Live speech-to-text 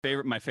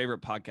My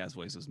favorite podcast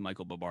voice is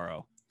Michael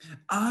Barbaro.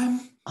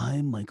 I'm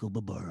Michael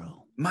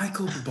Barbaro.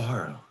 Michael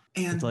Barbaro.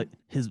 And it's like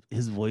his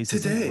voice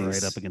is like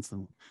right up against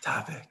them.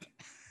 Topic.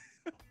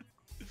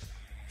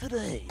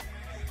 Today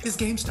is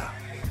GameStop.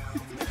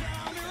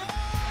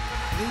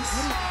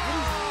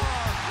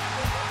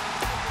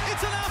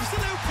 It's an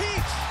absolute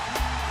peach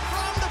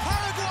from the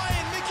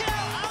Paraguayan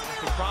Miguel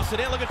Almiron. Cross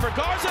it in, looking for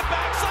Garza,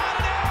 backside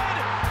and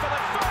in for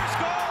the first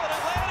goal in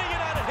Atlanta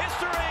United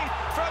history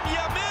from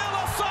Yamil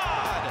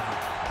Asad.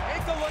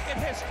 Take a look at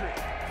history.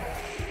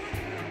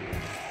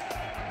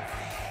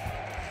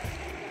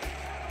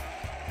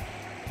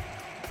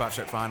 Spot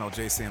Check Final,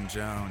 J. Sam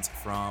Jones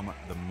from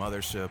the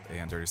Mothership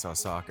and Dirty South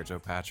Soccer. Joe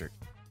Patrick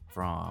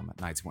from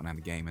 92.9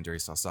 The Game and Dirty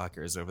South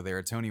Soccer is over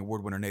there. Tony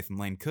Award winner Nathan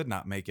Lane could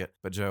not make it,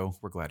 but Joe,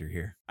 we're glad you're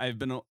here. I've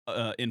been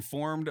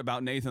informed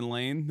about Nathan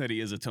Lane that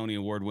he is a Tony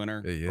Award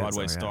winner,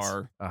 Broadway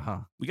star.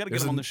 We got to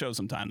get him on the show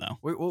sometime, though.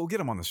 We'll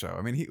get him on the show.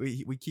 I mean,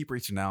 we keep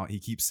reaching out. He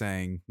keeps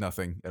saying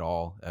nothing at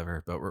all,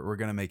 ever, but we're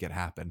going to make it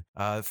happen.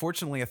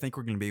 Fortunately, I think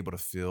we're going to be able to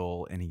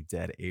fill any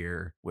dead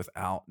air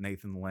without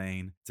Nathan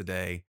Lane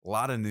today. A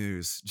lot of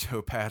news,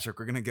 Joe Patrick.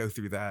 We're going to go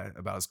through that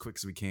about as quick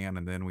as we can,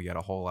 and then we got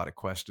a whole lot of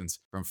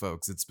questions from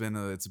folks. It's been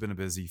a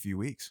busy few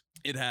weeks.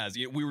 It has.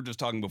 We were just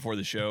talking before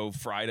the show.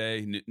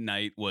 Friday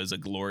night was a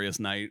glorious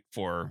night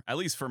for, at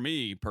least for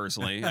me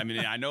personally. I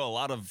mean, I know a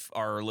lot of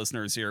our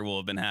listeners here will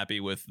have been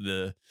happy with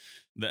the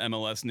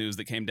MLS news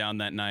that came down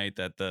that night,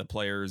 that the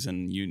players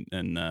and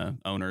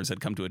owners had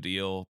come to a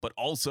deal, but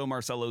also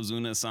Marcelo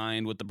Zuna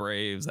signed with the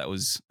Braves. That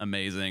was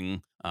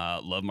amazing.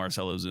 Love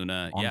Marcelo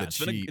Zuna.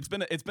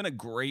 It's been a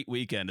great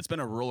weekend. It's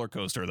been a roller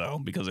coaster though,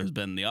 because there's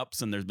been the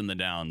ups and there's been the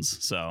downs.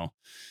 So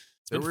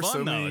it's been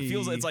fun though. It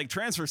feels it's like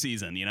transfer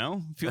season, you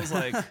know? It feels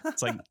like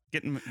it's like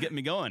getting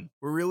me going.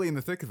 We're really in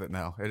the thick of it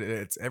now.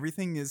 It's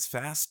everything is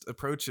fast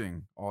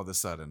approaching all of a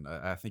sudden.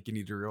 I think you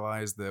need to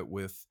realize that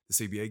with the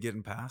CBA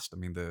getting passed, I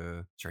mean,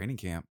 the training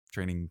camp,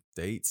 training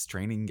dates,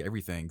 training,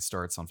 everything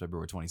starts on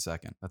February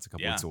 22nd. That's a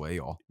couple weeks away,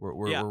 y'all.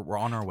 We're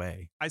on our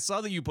way. I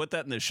saw that you put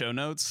that in the show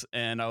notes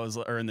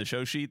or in the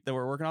show sheet that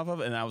we're working off of.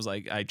 And I was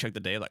like, I checked the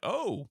day like,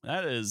 oh,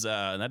 that is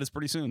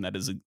pretty soon. That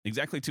is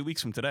exactly 2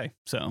 weeks from today.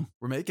 So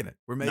we're making it.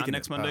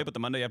 Not next Monday, but the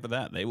Monday after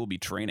that, they will be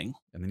training.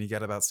 And then you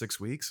got about 6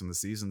 weeks and the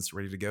season's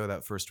ready to go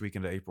that first week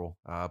into April.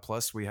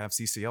 Plus we have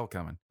CCL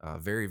coming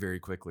very, very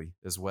quickly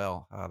as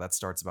well. That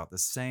starts about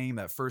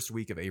that first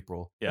week of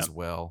April as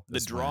well. The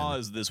draw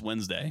is this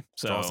Wednesday.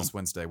 Draw is this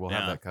Wednesday. We'll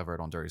have that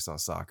covered on Dirty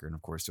South Soccer. And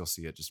of course, you'll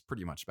see it just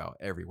pretty much about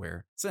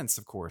everywhere. Since,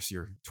 of course,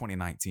 your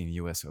 2019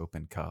 U.S.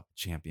 Open Cup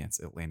champions,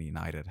 Atlanta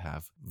United,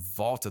 have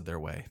vaulted their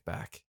way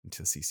back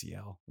into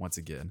CCL once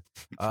again.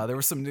 There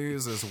was some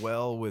news as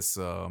well with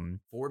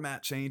some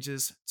format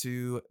changes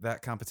to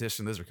that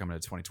competition. Those are coming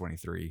to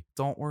 2023.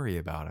 Don't worry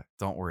about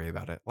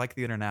it. Like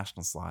the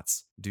international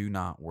slots, do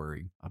not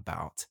worry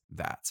about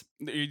that.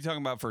 Are you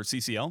talking about for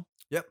CCL?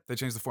 Yep, they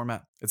changed the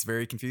format. It's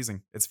very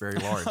confusing. It's very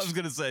large. I was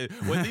going to say,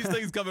 when these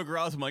things come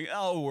across, I'm like,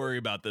 I'll worry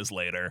about this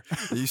later.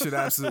 You should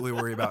absolutely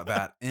worry about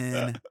that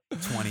in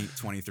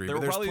 2023. There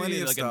will probably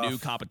be like a new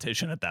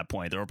competition at that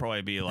point. There will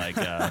probably be like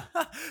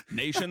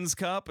Nations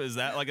Cup. Is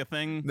that like a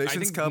thing?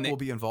 Nations Cup will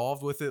be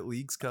involved with it.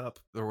 Leagues Cup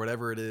or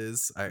whatever it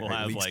is. We'll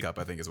have Leagues like Cup,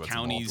 I think, is what's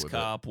Counties involved with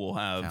Cup. We'll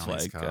have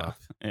Counties like Cup.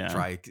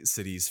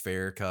 Tri-Cities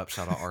Fair Cup.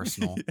 Shout out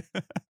Arsenal.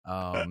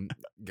 Golly,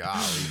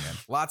 man.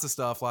 Lots of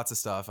stuff.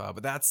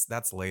 But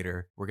that's later.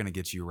 We're going to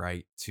get you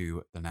right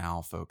to the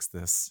now, folks.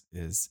 This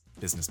is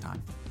business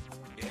time.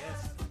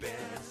 It's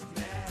business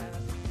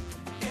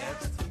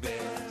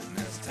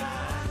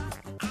time.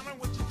 I know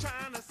what you're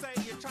trying to say.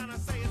 You're trying to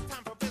say it's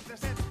time for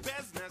business. It's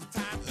business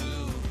time.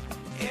 Ooh,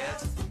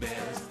 it's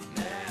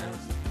business.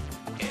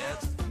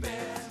 It's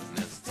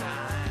business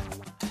time.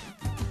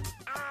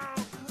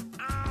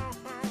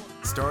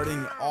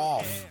 Starting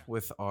off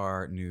with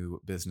our new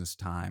business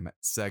time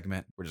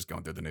segment. We're just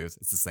going through the news.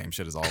 It's the same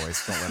shit as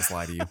always. Don't let us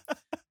lie to you.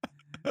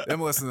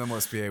 MLS and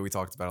MLSPA, we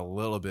talked about a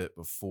little bit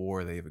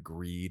before. They've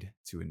agreed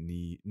to a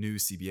new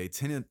CBA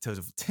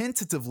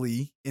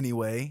tentatively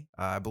anyway.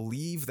 I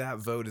believe that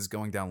vote is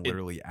going down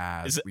literally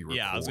as we record.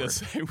 Yeah, I was going to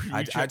say,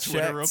 I checked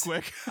Twitter real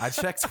quick. I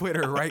checked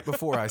Twitter right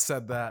before I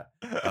said that.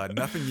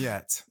 Nothing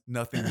yet,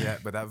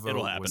 but that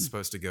vote was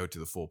supposed to go to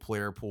the full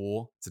player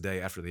pool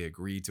today after they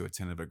agreed to a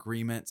tentative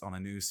agreement on a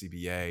new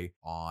CBA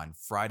on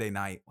Friday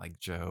night, like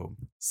Joe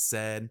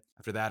said.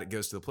 After that, it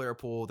goes to the player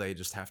pool. They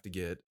just have to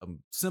get a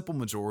simple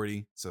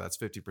majority. So that's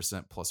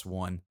 50% plus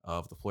one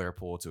of the player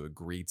pool to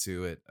agree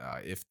to it.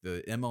 If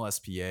the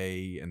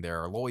MLSPA and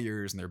their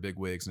lawyers and their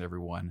bigwigs and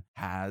everyone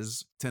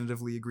has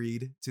tentatively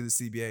agreed to the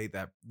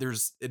CBA,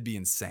 it'd be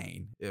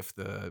insane if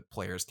the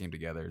players came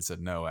together and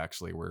said, no,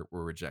 actually, we're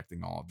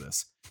rejecting all of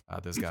this.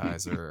 Those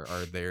guys are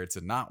there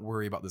to not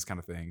worry about this kind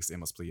of things. The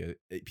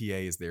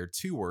MLSPA is there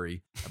to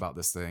worry about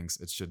these things.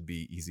 It should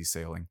be easy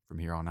sailing from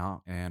here on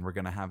out, and we're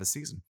going to have a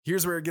season.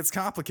 Here's where it gets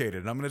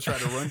complicated. I'm going to try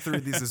to run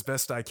through these as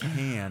best I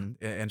can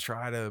and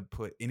try to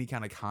put any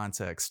kind of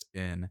context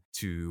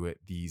into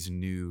these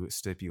new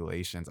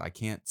stipulations. I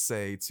can't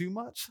say too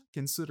much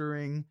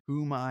considering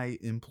who my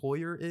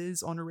employer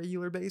is on a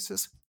regular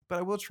basis, but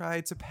I will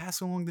try to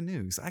pass along the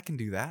news. I can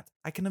do that.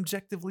 I can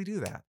objectively do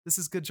that. This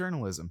is good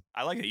journalism.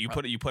 I like it. You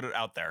put it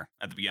out there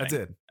at the beginning. I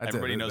did.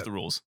 Everybody knows the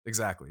rules.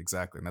 Exactly.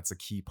 And that's a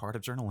key part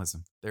of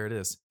journalism. There it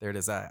is.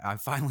 I'm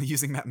finally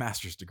using that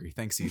master's degree.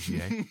 Thanks,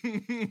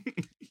 UGA.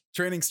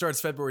 Training starts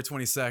February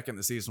 22nd.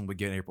 The season will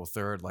begin April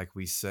 3rd. Like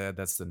we said,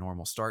 that's the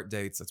normal start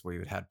dates. That's what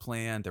we had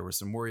planned. There was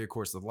some worry, of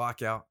course, of the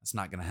lockout. It's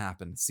not going to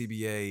happen.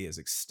 CBA is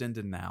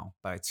extended now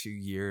by 2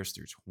 years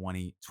through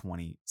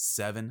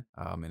 2027.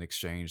 In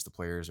exchange, the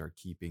players are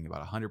keeping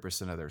about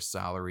 100% of their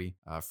salary.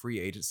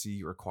 Free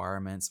agency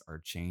requirements are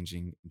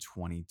changing in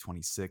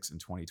 2026 and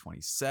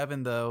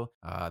 2027, though.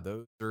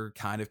 Those are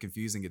kind of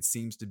confusing. It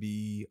seems to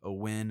be a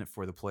win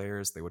for the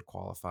players. They would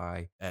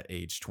qualify at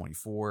age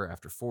 24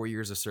 after 4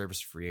 years of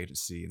service to free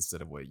agency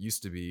instead of what it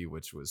used to be,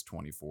 which was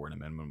 24 and a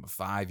minimum of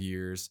 5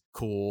 years.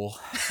 Cool.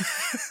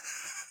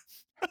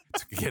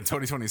 Again,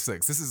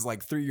 2026. This is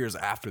like 3 years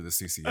after the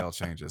CCL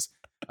changes.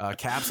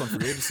 Caps on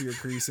free agency are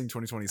increasing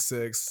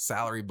 2026.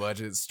 Salary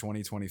budgets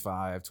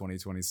 2025,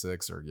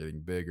 2026 are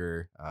getting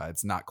bigger.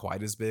 It's not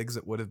quite as big as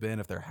it would have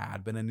been if there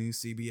had been a new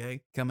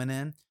CBA coming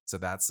in. So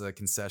that's a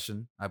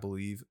concession, I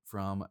believe,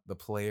 from the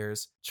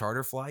players.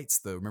 Charter flights,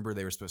 though, remember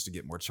they were supposed to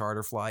get more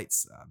charter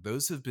flights.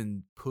 Those have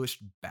been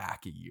pushed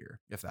back a year,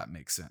 if that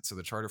makes sense. So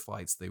the charter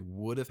flights they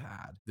would have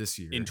had this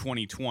year in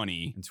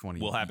 2020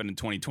 will happen in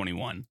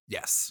 2021.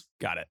 Yes.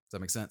 Got it. Does that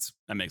make sense?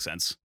 That makes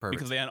sense. Perfect.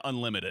 Because they had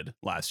unlimited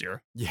last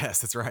year.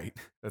 Yes, that's right.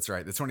 That's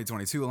right. The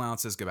 2022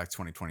 allowances go back to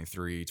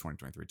 2023,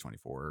 2023,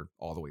 24,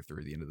 all the way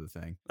through the end of the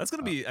thing. That's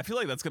going to be, I feel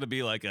like that's going to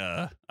be like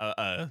a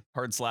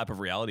hard slap of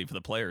reality for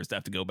the players to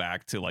have to go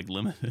back to like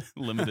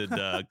limited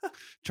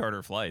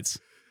charter flights.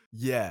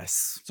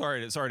 Yes.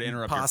 Sorry to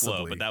interrupt your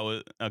flow, but that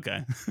was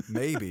okay.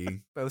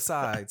 Maybe both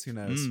sides. Who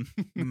knows?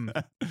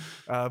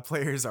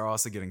 Players are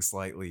also getting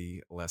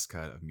slightly less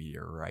cut of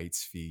media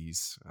rights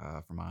fees,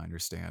 from my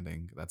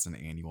understanding. That's an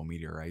annual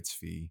media rights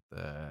fee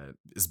that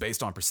is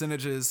based on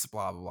percentages.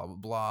 Blah blah blah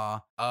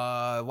blah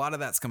blah. A lot of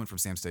that's coming from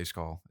Sam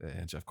Stagecall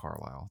and Jeff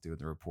Carlisle doing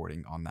the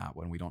reporting on that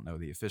one. We don't know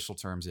the official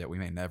terms yet. We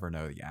may never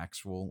know the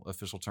actual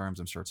official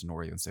terms. I'm sure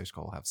Tenorio and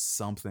Stagecall will have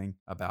something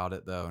about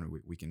it though, and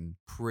we can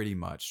pretty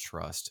much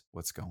trust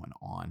what's going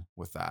on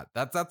with that.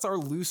 That's our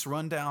loose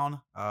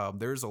rundown.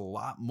 There's a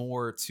lot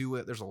more to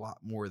it. There's a lot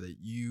more that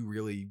you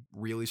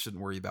really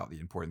shouldn't worry about. The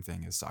important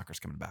thing is soccer's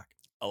coming back.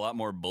 A lot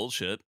more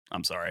bullshit.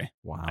 I'm sorry.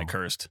 Wow. I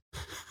cursed.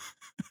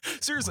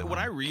 Seriously, when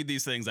I read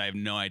these things, I have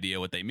no idea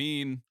what they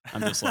mean.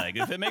 I'm just like,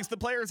 if it makes the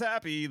players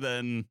happy,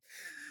 then...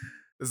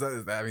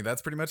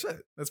 That's pretty much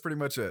it. That's pretty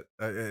much it.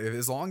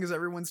 As long as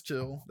everyone's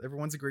chill,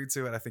 everyone's agreed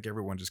to it. I think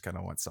everyone just kind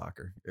of wants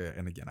soccer.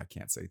 And again, I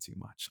can't say too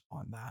much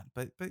on that.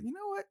 But you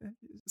know what?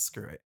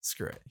 Screw it.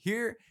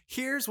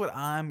 Here's what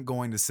I'm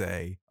going to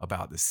say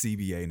about the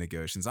CBA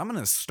negotiations. I'm going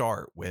to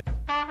start with.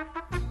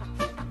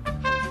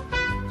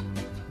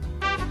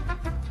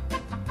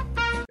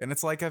 And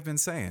it's like I've been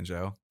saying,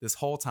 Joe, this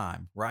whole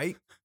time, right?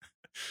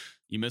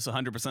 You miss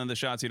 100% of the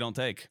shots you don't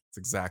take. That's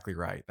exactly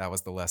right. That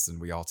was the lesson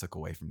we all took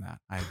away from that.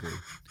 I agree.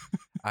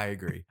 I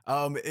agree.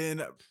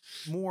 In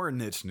more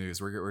niche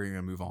news, we're going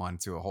to move on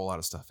to a whole lot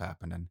of stuff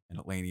happening in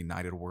Atlanta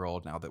United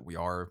world now that we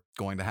are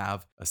going to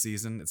have a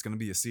season. It's going to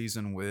be a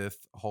season with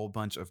a whole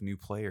bunch of new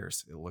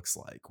players, it looks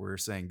like. We're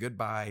saying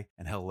goodbye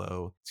and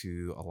hello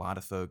to a lot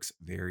of folks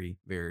very,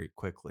 very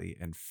quickly.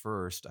 And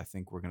first, I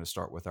think we're going to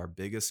start with our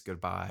biggest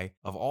goodbye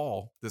of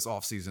all this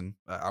offseason,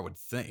 I would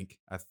think.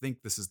 I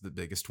think this is the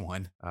biggest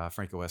one.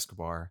 Franco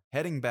Escobar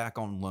heading back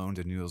on loan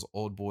to Newell's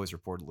Old Boys,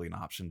 reportedly an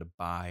option to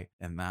buy,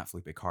 and Matt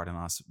Felipe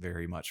Cardenas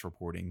very much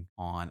reporting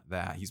on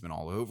that. He's been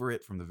all over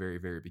it from the very,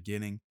 very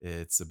beginning.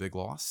 It's a big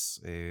loss,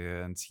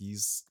 and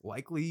he's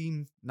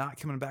likely not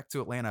coming back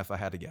to Atlanta if I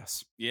had to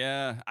guess.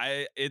 Yeah,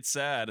 it's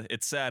sad.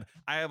 It's sad.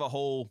 I have a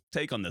whole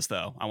take on this,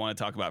 though. I want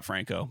to talk about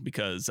Franco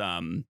because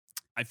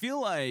I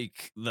feel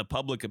like the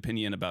public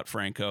opinion about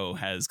Franco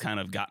has kind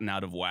of gotten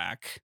out of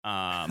whack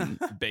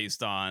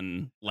based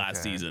on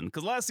last season,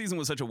 because last season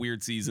was such a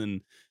weird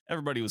season.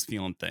 Everybody was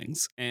feeling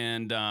things.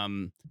 And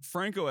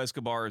Franco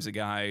Escobar is a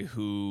guy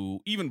who,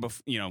 even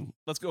before,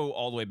 let's go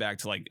all the way back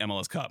to like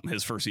MLS Cup,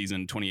 his first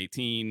season,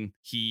 2018.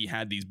 He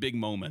had these big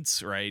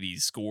moments, right? He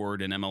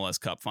scored an MLS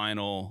Cup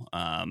final.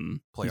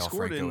 Playoff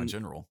Franco in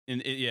general. In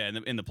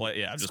the play.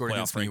 Yeah, just scored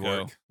playoff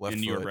Franco in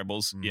New York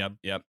Rebels. Mm-hmm.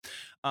 Yep.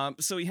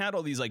 So he had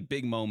all these like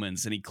big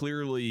moments, and he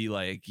clearly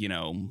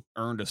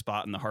earned a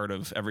spot in the heart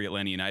of every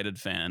Atlanta United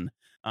fan.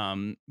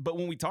 But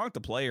when we talk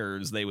to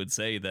players, they would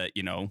say that,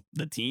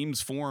 the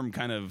team's form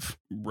kind of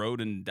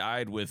rode and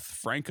died with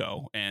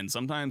Franco, and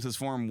sometimes his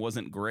form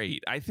wasn't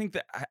great. I think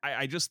that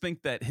I just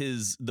think that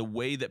the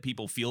way that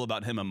people feel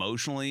about him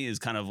emotionally is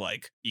kind of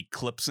like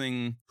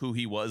eclipsing who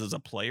he was as a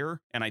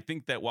player. And I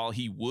think that while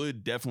he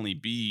would definitely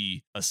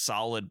be a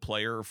solid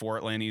player for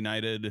Atlanta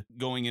United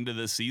going into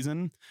this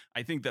season,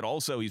 I think that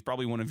also he's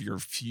probably one of your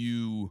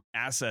few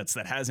assets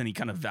that has any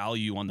kind of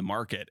value on the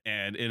market.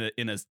 And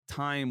in a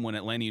time when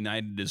Atlanta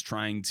United is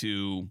trying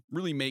to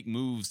really make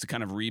moves to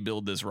kind of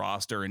rebuild this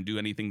roster and do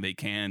anything they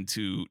can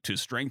to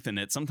strengthen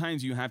it,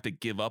 sometimes you have to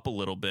give up a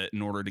little bit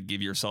in order to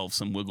give yourself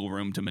some wiggle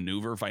room to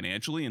maneuver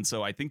financially. And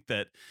so I think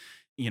that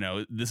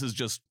this is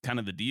just kind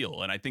of the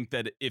deal. And I think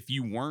that if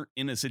you weren't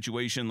in a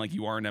situation like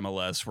you are in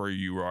MLS where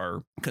you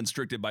are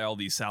constricted by all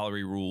these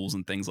salary rules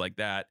and things like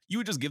that, you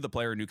would just give the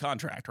player a new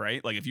contract,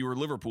 right? Like if you were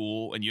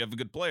Liverpool and you have a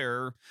good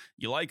player,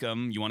 you like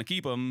him, you want to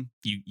keep him,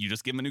 you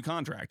just give him a new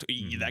contract.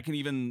 That can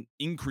even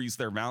increase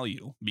their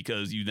value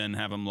because you then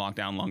have them locked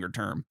down longer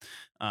term.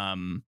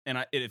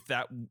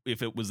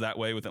 If it was that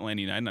way with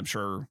Atlanta United, I'm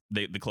sure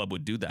the club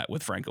would do that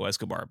with Franco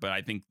Escobar. But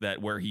I think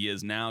that where he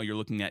is now, you're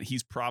looking at,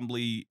 he's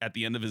probably at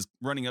the end of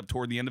running up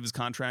toward the end of his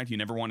contract. You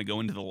never want to go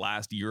into the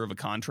last year of a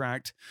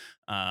contract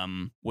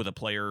with a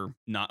player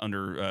not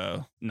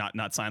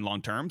signed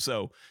long term.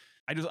 So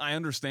I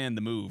understand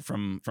the move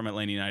from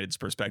Atlanta United's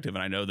perspective,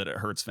 and I know that it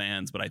hurts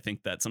fans, but I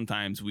think that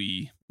sometimes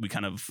we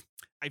kind of,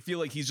 I feel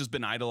like he's just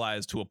been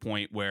idolized to a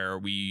point where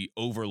we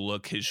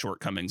overlook his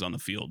shortcomings on the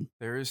field.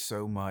 There is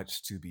so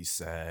much to be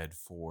said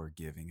for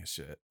giving a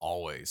shit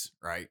always,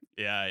 right?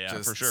 Yeah,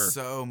 just for sure.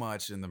 So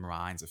much in the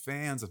minds of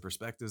fans, the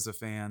perspectives of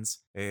fans.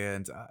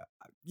 And,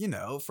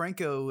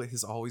 Franco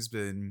has always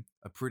been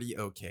a pretty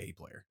okay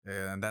player.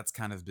 And that's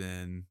kind of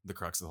been the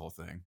crux of the whole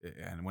thing.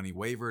 And when he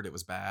wavered, it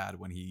was bad.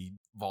 When he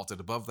vaulted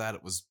above that,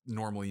 it was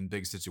normally in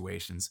big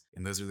situations.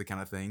 And those are the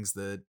kind of things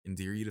that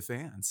endear you to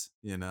fans,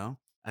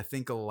 I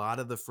think a lot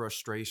of the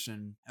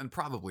frustration and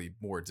probably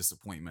more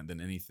disappointment than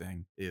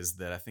anything is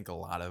that I think a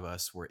lot of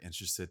us were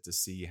interested to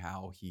see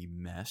how he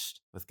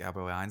meshed with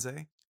Gabriel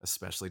Heinze,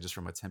 especially just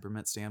from a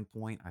temperament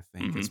standpoint. I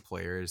think as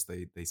players,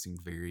 they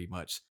seemed very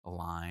much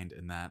aligned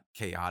in that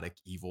chaotic,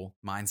 evil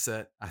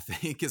mindset, I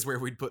think is where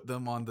we'd put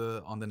them on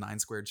the 9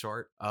 squared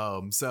chart.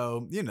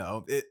 So,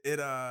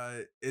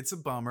 it's a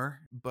bummer,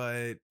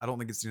 but I don't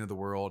think it's the end of the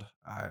world.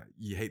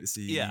 You hate to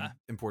see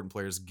important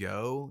players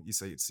go. You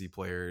see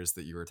players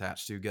that you were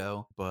attached to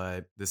go,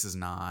 but this is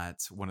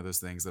not one of those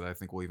things that I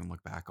think we'll even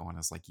look back on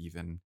as like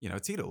even,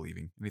 Tito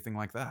leaving, anything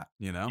like that,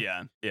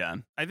 Yeah.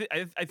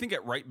 I think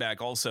at right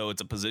back also,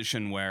 it's a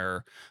position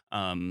where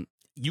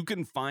you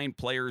can find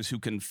players who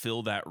can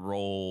fill that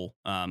role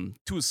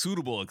to a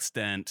suitable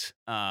extent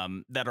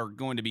that are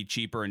going to be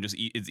cheaper, and just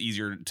it's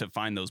easier to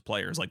find those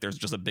players. Like there's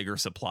just a bigger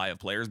supply of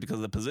players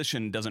because the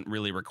position doesn't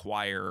really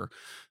require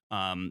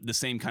the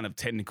same kind of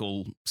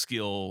technical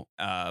skill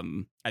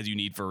as you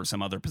need for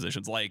some other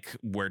positions, like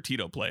where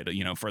Tito played,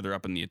 further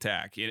up in the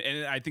attack.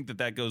 And I think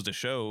that goes to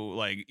show,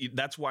 like,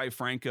 that's why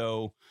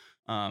Franco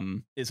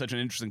is such an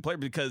interesting player,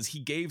 because he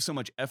gave so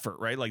much effort,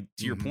 right? Like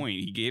to your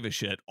point, he gave a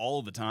shit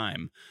all the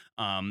time.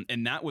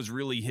 And that was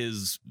really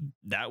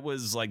that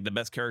was like the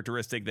best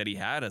characteristic that he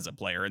had as a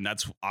player. And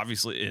that's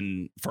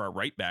obviously for a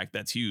right back,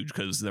 that's huge,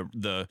 because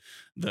the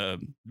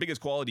biggest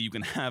quality you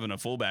can have in a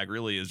fullback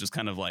really is just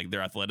kind of like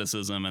their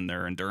athleticism and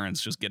their endurance,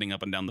 just getting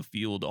up and down the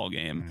field all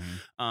game.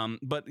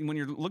 But when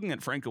you're looking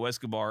at Franco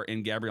Escobar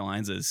in Gabriel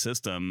Heinze's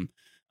system,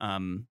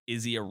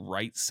 is he a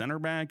right center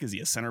back? Is he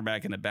a center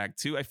back in a back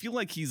two? I feel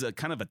like he's a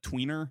kind of a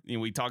tweener.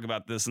 We talk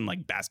about this in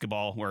like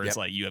basketball, where it's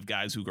like you have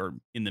guys who are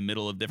in the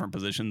middle of different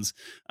positions.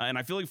 And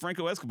I feel like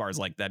Franco Escobar is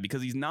like that,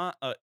 because he's not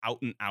a out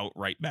and out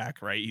right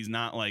back, right? He's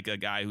not like a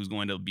guy who's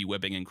going to be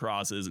whipping in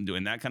crosses and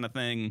doing that kind of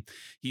thing.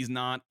 He's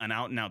not an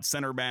out and out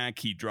center back.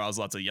 He draws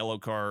lots of yellow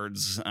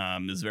cards,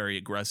 is very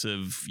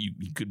aggressive.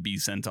 You could be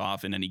sent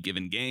off in any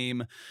given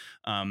game.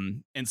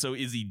 And so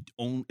is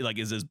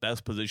his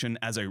best position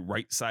as a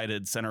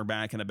right-sided center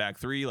back in a back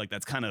three? Like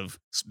that's kind of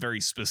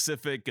very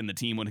specific, and the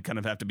team would kind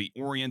of have to be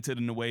oriented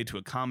in a way to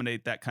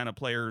accommodate that kind of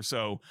player.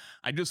 So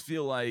I just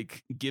feel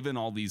like, given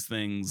all these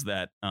things,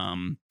 that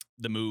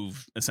the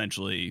move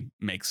essentially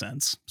makes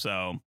sense.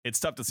 So it's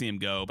tough to see him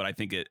go, but I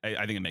think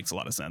it makes a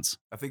lot of sense.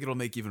 I think it'll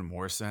make even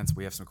more sense.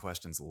 We have some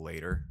questions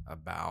later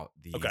about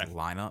the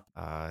lineup.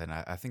 And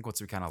I think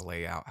once we kind of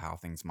lay out how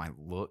things might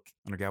look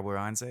under Gabriel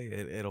Heinze,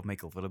 it'll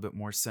make a little bit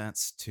more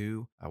sense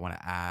too. I want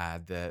to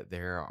add that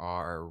there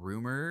are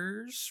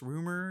rumors,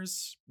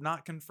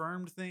 not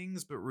confirmed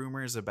things, but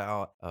rumors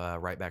about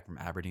right back from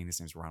Aberdeen. His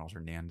name's Ronald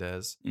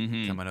Hernandez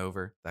coming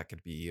over. That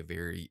could be a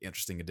very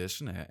interesting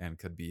addition, and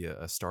could be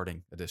a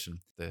starting addition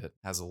that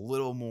has a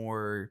little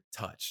more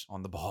touch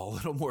on the ball, a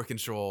little more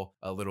control,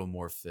 a little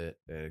more fit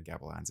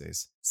Gabriel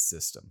Heinze's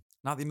system.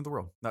 Not the end of the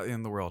world. Not the end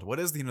of the world. What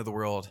is the end of the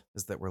world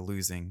is that we're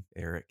losing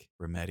Eric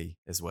Remedi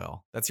as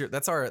well. That's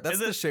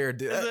the shared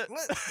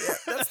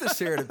that's the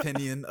shared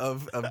opinion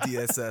of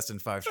DSS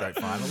and Five Stripe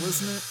Final,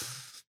 isn't it?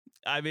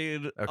 I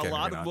mean, Okay, a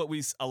lot maybe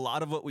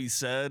of what we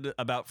said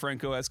about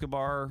Franco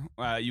Escobar,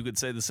 you could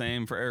say the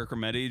same for Eric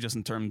Remedi, just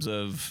in terms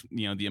of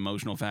the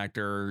emotional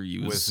factor. He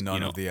was with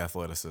none of the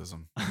athleticism.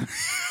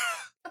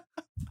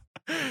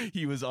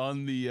 He was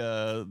on the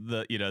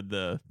He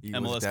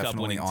MLS was Cup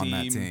definitely winning on team.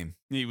 that team.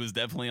 He was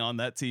definitely on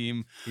that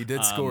team. He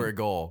did score a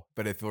goal,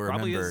 but if you'll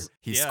remember,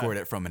 he yeah. scored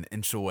it from an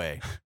inch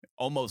away.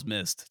 Almost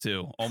missed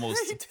too.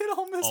 Almost He did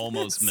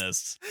almost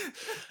missed.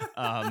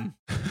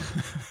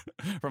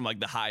 From like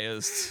the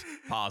highest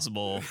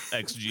possible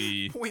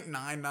XG.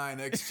 0.99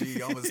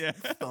 XG, almost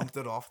thumped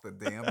it off the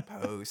damn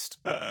post.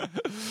 But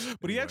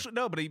he actually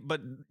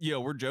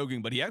we're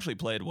joking, but he actually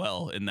played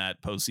well in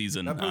that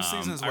postseason. That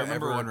postseason is what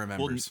everyone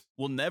remembers.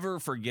 We'll never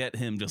forget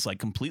him just like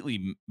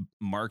completely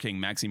marking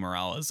Maxi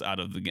Morales out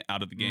of the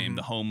game.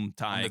 The home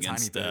tie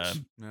against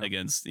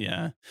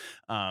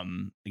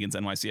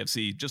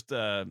NYCFC. Just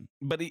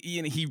but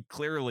he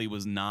clearly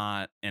was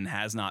not and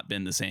has not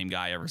been the same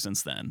guy ever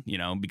since then.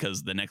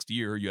 Because the next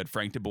year you had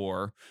Frank de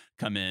Boer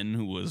come in,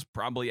 who was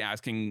probably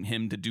asking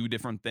him to do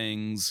different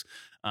things,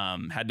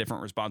 had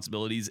different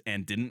responsibilities,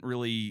 and didn't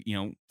really,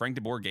 Frank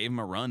de Boer gave him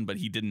a run, but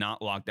he did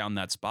not lock down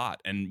that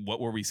spot. And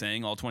what were we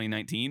saying all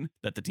 2019?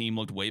 That the team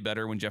looked way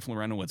better when Jeff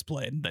Lorenowitz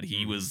played, that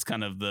he was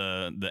kind of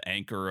the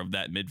anchor of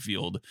that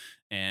midfield.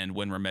 And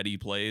when Remedi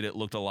played, it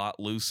looked a lot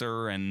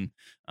looser, and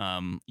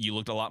you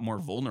looked a lot more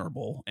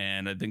vulnerable.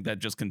 And I think that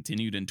just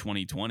continued in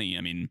 2020.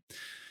 I mean,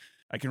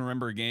 I can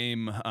remember a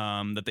game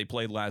that they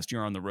played last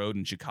year on the road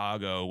in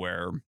Chicago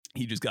where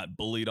he just got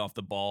bullied off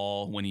the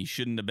ball when he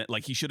shouldn't have been.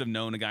 Like, he should have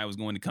known a guy was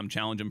going to come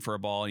challenge him for a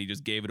ball, and he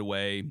just gave it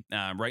away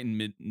right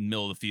in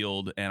middle of the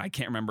field. And I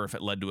can't remember if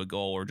it led to a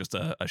goal or just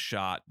a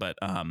shot, but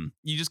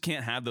you just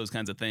can't have those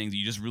kinds of things.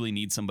 You just really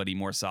need somebody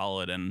more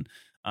solid. And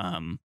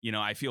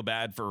I feel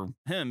bad for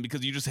him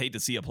because you just hate to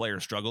see a player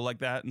struggle like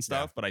that and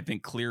stuff. Yeah. But I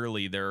think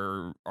clearly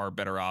there are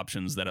better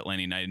options that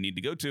Atlanta United need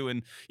to go to.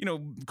 And,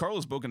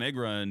 Carlos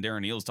Bocanegra and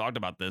Darren Eales talked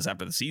about this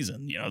after the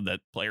season,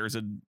 that players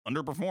had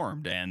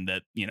underperformed, and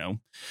that,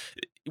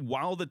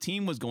 while the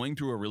team was going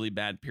through a really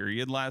bad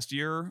period last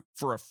year,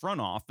 for a front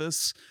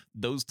office,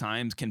 those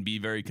times can be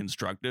very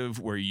constructive,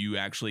 where you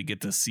actually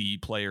get to see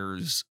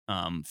players'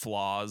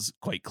 flaws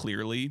quite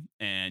clearly,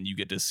 and you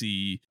get to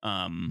see,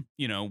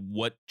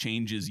 what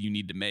changes you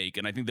need to make.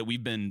 And I think that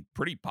we've been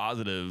pretty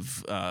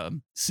positive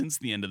since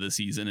the end of the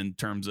season in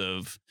terms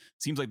of,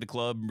 seems like the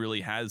club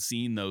really has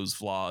seen those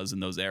flaws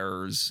and those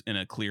errors in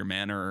a clear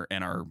manner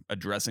and are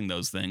addressing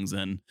those things.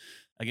 And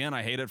again,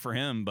 I hate it for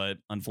him, but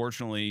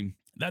unfortunately,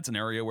 that's an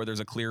area where there's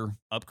a clear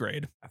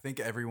upgrade. I think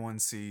everyone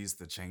sees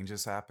the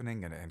changes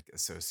happening and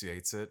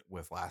associates it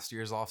with last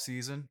year's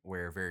offseason,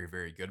 where very,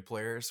 very good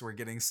players were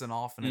getting sent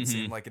off, and it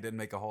seemed like it didn't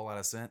make a whole lot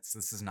of sense.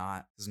 This is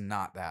not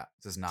that.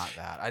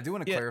 I do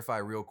want to clarify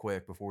real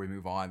quick before we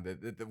move on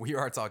that we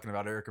are talking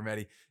about Eric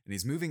Remedi, and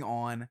he's moving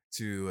on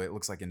to, it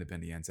looks like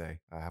Independiente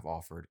have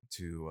offered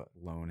to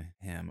loan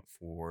him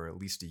for at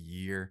least a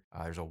year.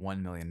 There's a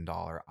 $1 million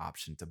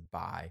option to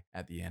buy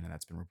at the end, and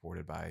that's been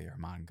reported by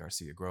Herman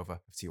Garcia Grova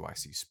of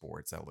TYC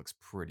Sports. That looks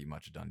pretty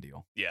much a done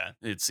deal. Yeah,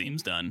 it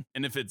seems done.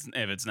 And if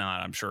it's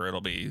not, I'm sure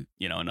it'll be,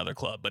 another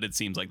club, but it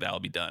seems like that'll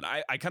be done.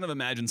 I kind of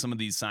imagine some of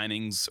these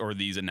signings or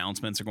these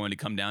announcements are going to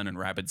come down in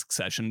rapid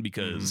succession,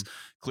 because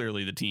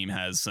clearly the team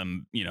has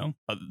some,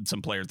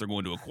 some players they're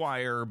going to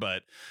acquire,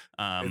 but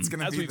it's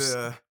going to be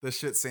the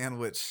shit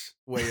sandwich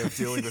way of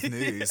dealing with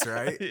news,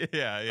 right?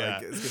 Yeah.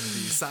 Like, it's going to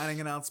be signing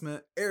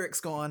announcement.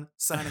 Eric's gone.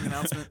 Signing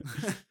announcement.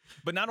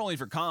 But not only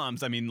for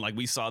comms, I mean, like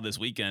we saw this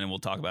weekend, and we'll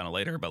talk about it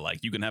later, but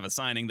like you can have a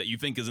signing that you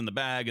think is in the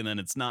bag and then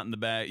it's not in the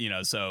bag,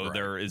 so right.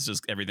 There is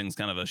just, everything's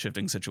kind of a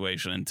shifting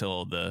situation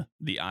until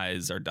the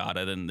I's are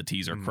dotted and the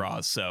T's are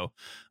crossed. So,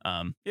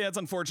 it's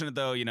unfortunate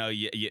though,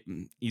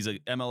 he's a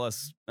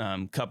MLS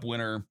Cup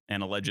winner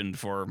and a legend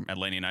for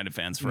Atlanta United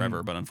fans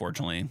forever, but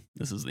unfortunately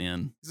this is the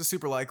end. He's a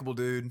super likable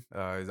dude.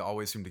 He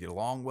always seemed to get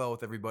along well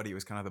with everybody. He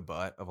was kind of the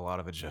butt of a lot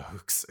of the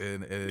jokes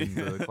in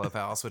the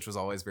clubhouse, which was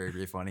always very,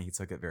 very funny. He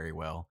took it very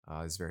well.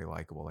 He's very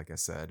likable, like I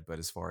said. But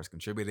as far as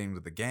contributing to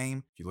the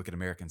game, if you look at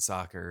American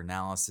Soccer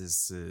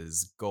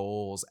Analysis's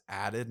goals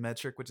added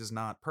metric, which is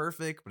not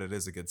perfect, but it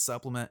is a good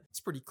supplement, it's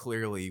pretty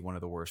clearly one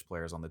of the worst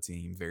players on the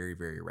team very,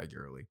 very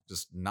regularly.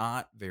 Just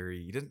not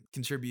very, he didn't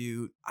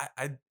contribute.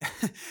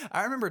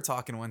 I remember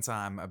talking one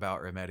time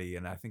about Remedi,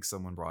 and I think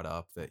someone brought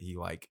up that he,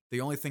 like,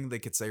 the only thing they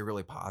could say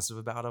really positive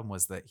about him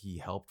was that he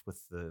helped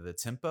with the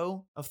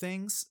tempo of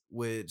things,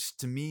 which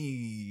to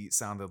me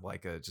sounded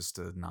like just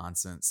a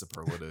nonsense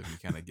superlative. You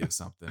kind of give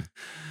something,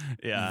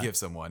 you give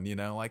someone,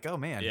 like, oh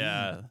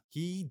man,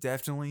 he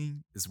definitely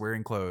is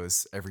wearing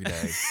clothes every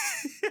day.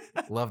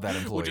 Love that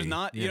employee. Which is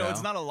not,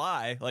 it's not a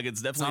lie. Like,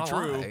 it's definitely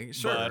true,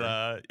 sure.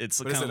 But it's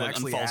kind of like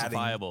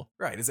unfalsifiable.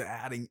 Right. Is it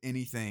adding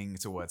anything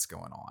to what's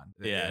going on?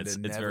 Yeah, it it's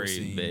never very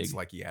seems big.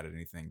 like he added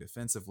anything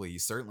defensively. He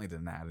certainly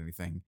didn't add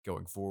anything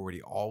going forward.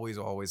 He always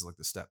looked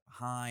a step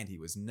behind. He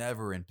was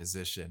never in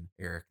position.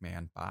 Eric,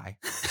 man, bye.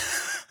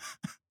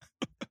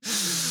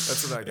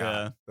 That's what I got.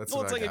 Yeah. That's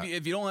well, what it's I like got.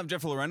 if you don't have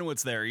Jeff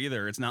Larentowicz there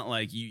either, it's not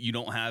like you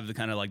don't have the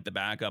kind of like the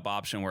backup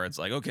option where it's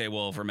like, okay,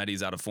 well, if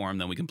Remedi's out of form,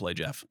 then we can play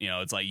Jeff. You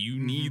know, it's like you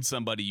need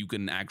somebody you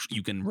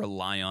can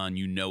rely on,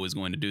 is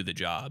going to do the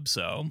job.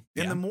 So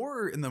And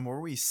the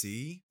more we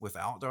see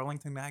without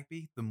Darlington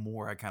Nagbe, the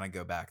more I kind of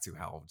go back to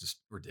how just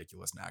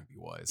ridiculous Nagbe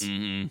was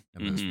in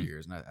those few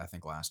years. And I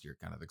think last year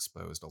kind of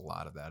exposed a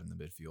lot of that in the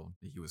midfield.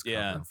 He was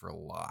covering for a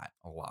lot.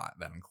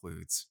 That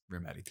includes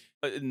Remedi.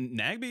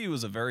 Nagbe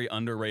was a very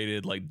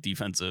underrated like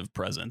defensive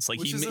presence. Like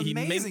Which is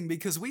amazing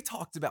because we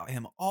talked about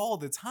him all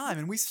the time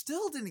and we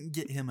still didn't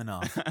get him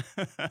enough.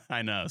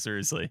 I know,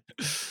 seriously.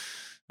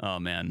 Oh,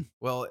 man.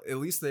 Well, at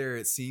least there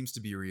it seems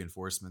to be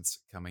reinforcements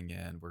coming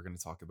in. We're going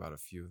to talk about a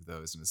few of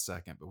those in a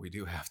second, but we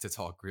do have to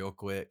talk real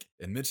quick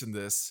and mention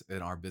this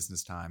in our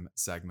business time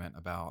segment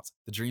about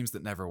the dreams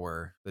that never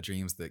were, the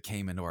dreams that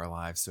came into our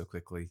lives so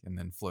quickly and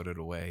then floated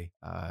away.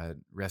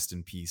 Rest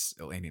in peace,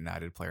 Atlanta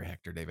United player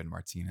Hector David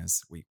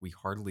Martinez. We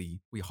hardly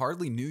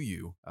knew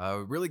you.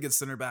 Really good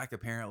center back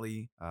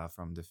apparently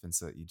from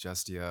Defensa y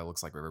Justicia.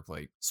 Looks like River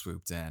Plate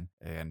swooped in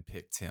and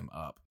picked him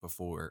up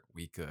before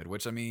we could.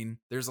 Which I mean,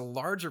 there's a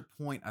larger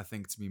point I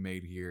think to be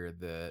made here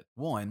that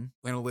one,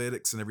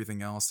 analytics and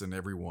everything else and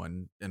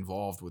everyone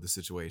involved with the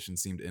situation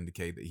seemed to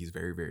indicate that he's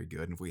very, very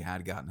good. And if we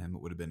had gotten him,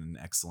 it would have been an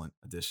excellent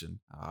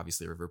addition.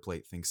 Obviously, River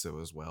Plate thinks so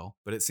as well.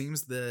 But it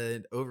seems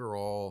that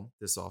overall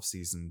this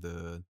offseason,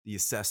 the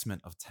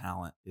assessment of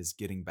talent is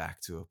getting back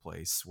to a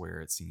place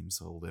where it seems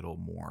a little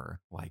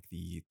more like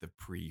the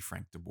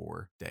pre-Frank de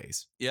Boer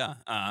days. Yeah.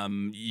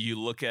 You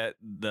look at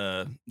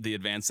the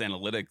advanced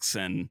analytics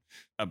and,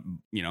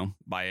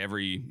 by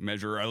every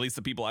measure, or at least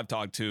the people I've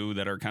talked to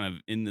that are kind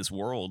of in this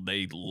world,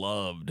 they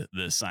loved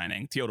this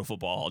signing. Toyota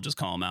Football, I'll just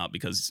call him out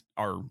because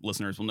our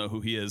listeners will know who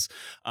he is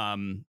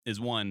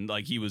one,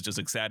 like he was just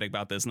ecstatic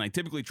about this. And I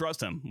typically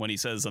trust him when he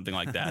says something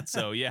like that.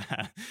 So yeah,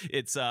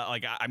 it's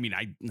like, I mean,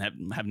 I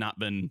have not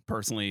been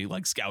personally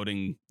like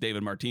scouting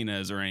David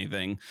Martinez or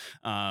anything.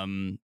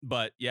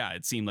 But yeah,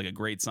 it seemed like a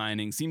great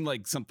signing. Seemed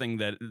like something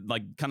that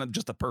like kind of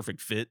just a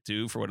perfect fit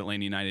too for what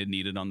Atlanta United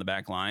needed on the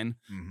back line.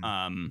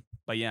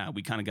 But yeah,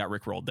 we kind of got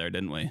rickrolled there,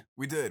 didn't we?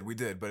 We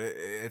did, but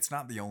it's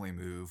not the only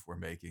move we're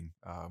making.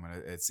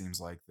 And it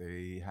seems like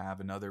they have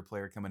another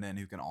player coming in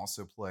who can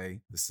also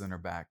play the center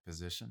back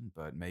position,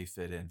 but may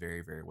fit in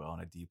very, very well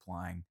in a deep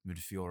lying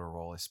midfielder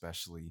role,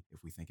 especially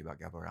if we think about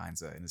Gabriel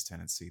Heinze and his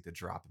tendency to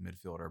drop a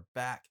midfielder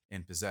back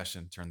in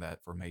possession, turn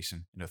that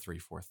formation into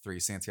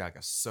 3-4-3. Santiago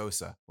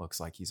Sosa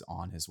looks like he's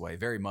on his way,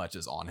 very much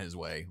is on his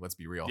way. Let's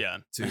be real. Yeah.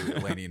 To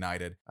Atlanta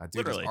United.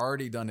 Dude has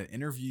already done an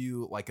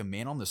interview, like a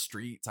man on the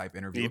street type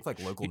interview. It looked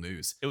like local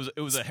news. It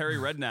was a Harry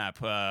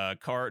Redknapp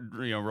car,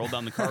 rolled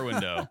down the car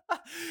window.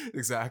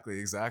 Exactly.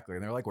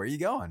 And they're like, "Where are you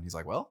going?" He's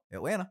like, "Well,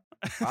 Atlanta."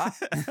 Bye.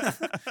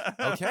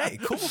 Okay,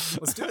 cool.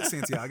 Let's do it,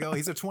 Santiago.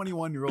 He's a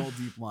 21-year-old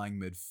deep lying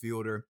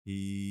midfielder.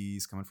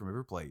 He's coming from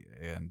River Plate,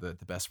 and the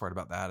best part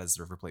about that is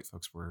the River Plate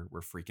folks were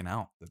freaking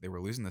out that they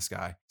were losing this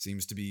guy.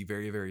 Seems to be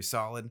very, very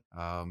solid.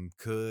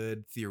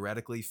 Could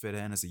theoretically fit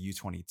in as a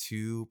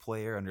U22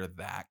 player under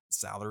that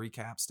salary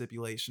cap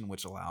stipulation,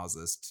 which allows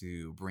us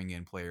to bring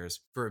in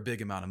players for a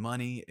big amount of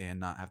money and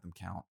not have them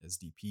count as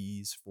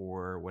DPs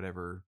for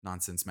whatever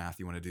nonsense math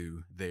you want to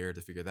do there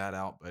to figure that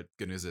out. But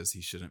good news is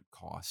he shouldn't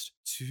cost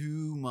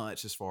too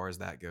much as far as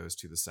that goes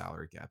to the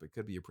salary cap. It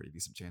could be a pretty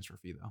decent transfer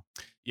fee though.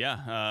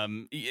 Yeah.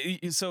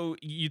 So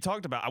you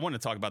talked about, I want to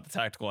talk about the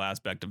tactical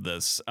aspect of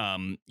this.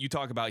 You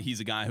talk about he's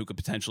a guy who could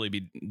potentially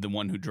be the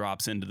one who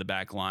drops into the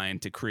back line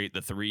to create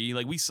the three.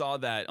 Like we saw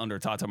that under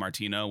Tata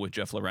Martino with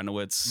Jeff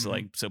Larentowicz.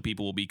 Like, so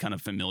people will be kind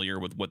of familiar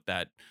with what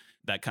that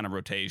kind of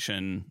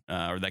rotation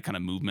or that kind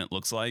of movement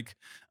looks like.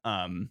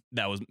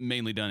 That was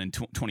mainly done in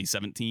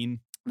 2017.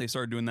 They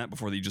started doing that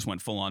before they just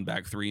went full on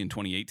back three in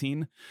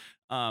 2018.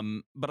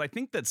 But I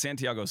think that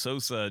Santiago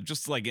Sosa,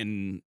 just like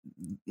in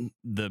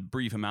the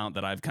brief amount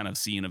that I've kind of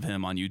seen of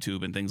him on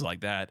YouTube and things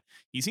like that,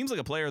 he seems like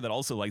a player that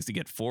also likes to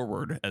get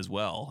forward as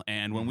well.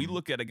 And when we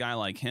look at a guy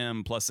like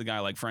him, plus a guy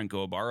like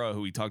Franco Ibarra,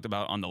 who we talked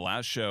about on the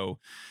last show,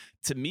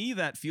 to me,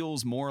 that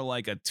feels more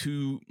like a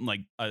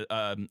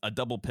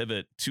double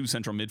pivot, two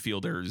central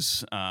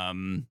midfielders,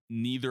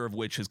 neither of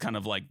which is kind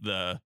of like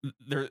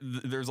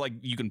there's like,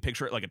 you can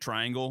picture it like a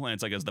triangle, and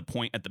it's like as the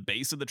point at the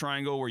base of the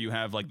triangle where you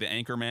have like the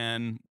anchor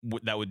man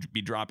that would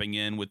be dropping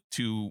in with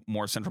two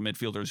more central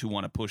midfielders who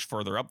want to push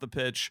further up the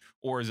pitch,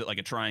 or is it like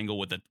a triangle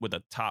with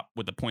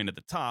the point at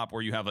the top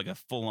where you have like a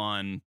full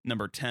on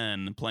number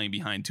 10 playing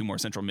behind two more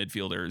central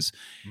midfielders?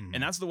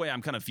 And that's the way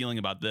I'm kind of feeling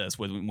about this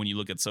when you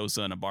look at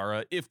Sosa and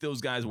Ibarra. If those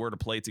guys were to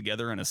play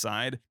together in a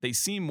side, they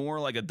seem more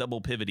like a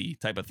double pivot-y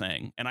type of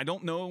thing. And I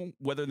don't know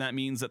whether that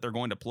means that they're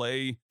going to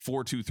play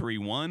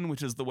 4-2-3-1,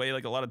 which is the way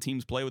like a lot of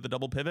teams play with the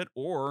double pivot,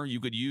 or you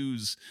could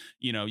use,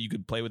 you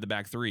could play with the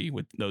back three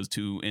with those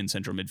two in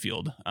central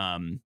midfield.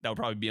 That would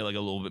probably be like a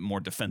little bit more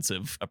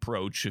defensive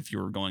approach if you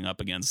were going up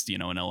against,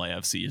 an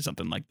LAFC or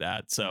something like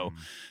that. So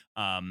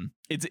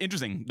It's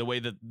interesting the way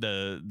that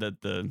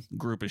the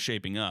group is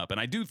shaping up. And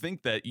I do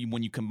think that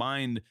when you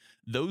combine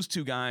those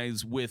two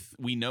guys with,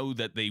 we know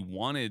that they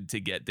wanted to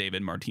get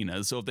David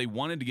Martinez. So if they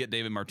wanted to get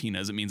David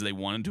Martinez, it means they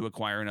wanted to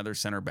acquire another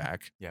center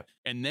back. Yep.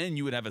 And then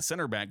you would have a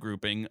center back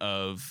grouping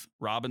of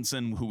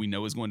Robinson, who we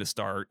know is going to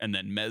start, and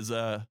then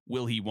Meza.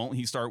 Won't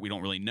he start? We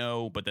don't really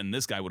know. But then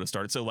this guy would have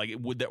started. So like,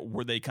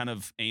 were they kind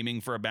of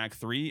aiming for a back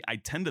three? I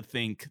tend to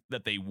think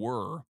that they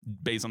were,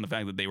 based on the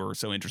fact that they were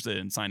so interested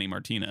in signing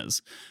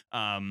Martinez.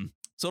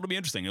 So it'll be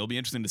interesting. It'll be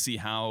interesting to see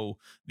how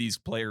these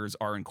players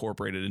are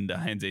incorporated into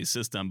Heinze's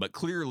system. But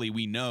clearly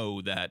we know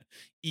that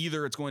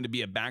either it's going to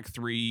be a back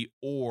three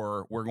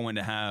or we're going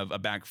to have a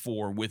back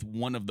four with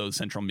one of those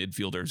central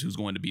midfielders who's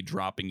going to be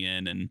dropping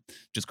in and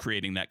just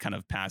creating that kind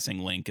of passing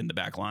link in the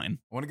back line.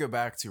 I want to go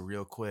back to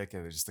real quick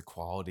just the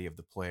quality of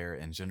the player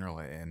in general.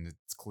 And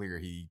it's clear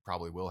he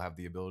probably will have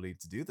the ability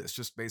to do this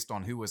just based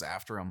on who was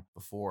after him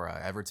before.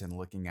 Everton,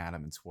 looking at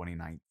him in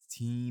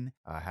 2019,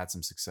 had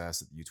some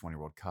success at the U20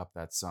 World Cup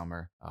that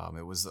summer.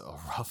 It was a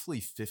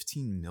roughly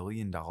 $15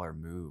 million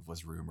move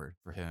was rumored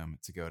for him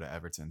to go to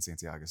Everton,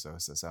 Santiago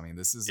Sosa. So, I mean,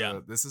 this is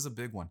a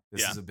big one.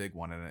 This is a big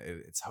one. And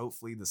it's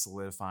hopefully the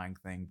solidifying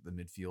thing the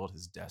midfield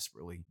has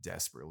desperately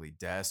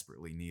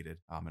needed.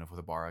 And with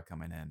Ibarra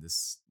coming in,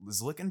 this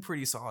is looking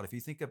pretty solid. If you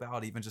think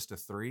about even just a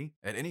three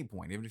at any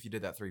point, even if you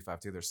did that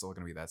 3-5-2, there's still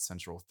going to be that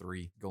central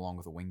three go along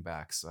with the wing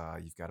backs.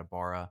 You've got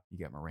Ibarra, you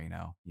got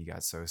Moreno, you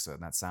got Sosa,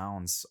 and that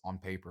sounds on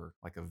paper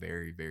like a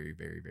very, very,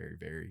 very, very,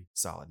 very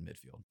solid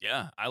midfield.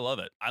 Yeah, I love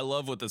it. I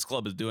love what this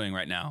club is doing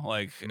right now.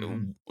 Like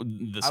the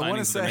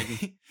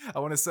signings I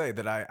want to say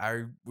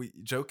that we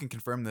joke and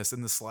confirm this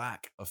in the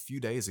Slack a few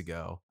days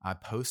ago. I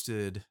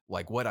posted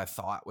like what I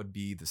thought would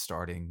be the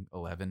starting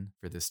 11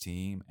 for this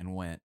team and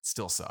went,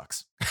 still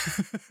sucks.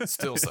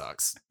 Still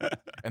sucks.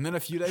 And then a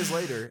few days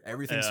later,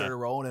 everything started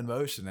rolling in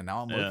motion. And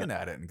now I'm looking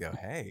at it and go,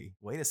 hey,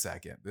 wait a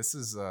second. This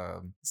is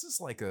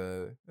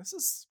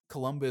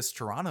Columbus,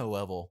 Toronto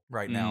level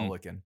right now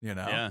looking,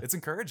 it's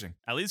encouraging.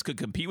 At least could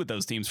compete with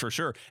those teams for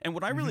sure. And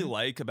what I really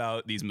like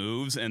about these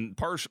moves, and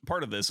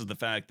part of this is the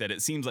fact that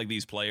it seems like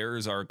these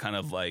players are kind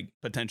of like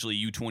potentially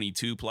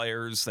U22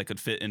 players that could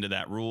fit into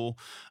that rule,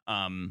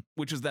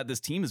 which is that this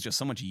team is just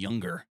so much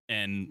younger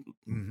and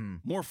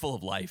more full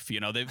of life.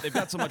 They've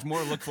got so much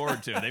more to look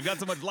forward to. They've got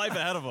so much life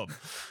ahead of them.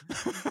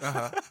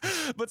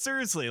 But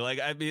seriously, like,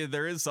 I mean,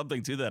 there is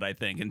something to that, I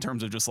think, in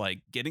terms of just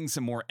like getting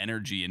some more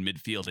energy in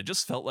midfield. It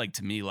just felt like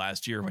to me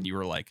last year when you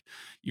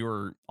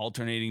were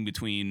alternating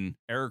between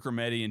Eric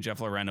Remedi and Jeff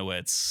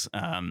Larentowicz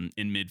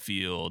in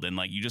midfield, and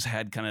like you just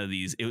had kind of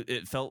these.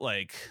 It felt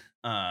like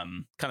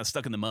kind of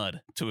stuck in the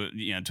mud to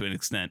an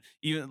extent.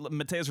 Even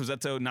Mateus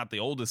Rossetto, not the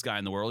oldest guy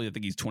in the world. I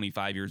think he's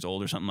 25 years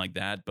old or something like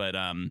that. But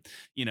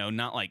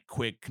not like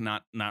quick,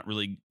 not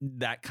really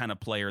that kind of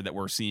player that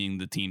we're seeing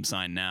the team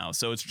sign now.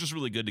 So it's just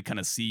really good to kind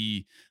of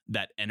see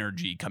that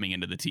energy coming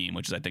into the team,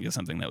 which I think is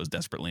something that was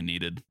desperately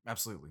needed.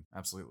 Absolutely.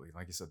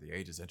 Like you said, the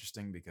age is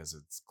interesting because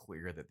it's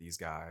clear that these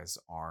guys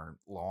aren't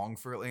long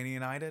for Atlanta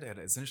United. And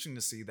it's interesting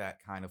to see that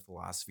kind of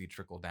philosophy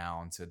trickle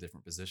down to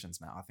different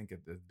positions now. I think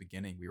at the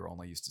beginning, we were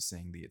only used to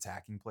seeing the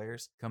attacking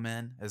players come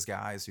in as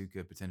guys who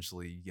could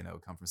potentially,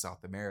 come from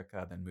South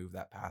America, then move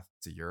that path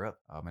to Europe.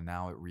 And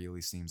now it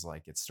really seems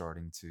like it's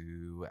starting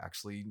to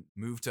actually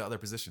move to other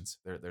positions.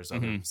 There's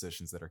other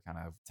positions that are kind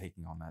of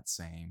taking on that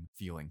same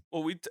feeling.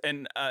 Well,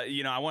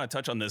 I want to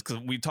touch on this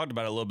because we talked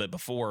about it a little bit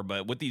before,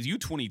 but with these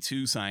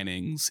U22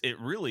 signings, it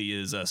really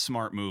is a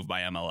smart move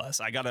by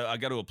MLS. I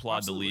gotta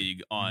applaud the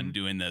league on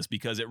doing this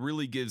because it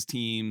really gives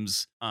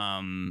teams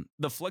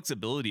the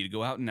flexibility to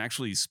go out and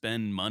actually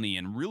spend money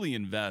and really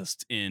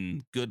invest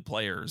in good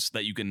players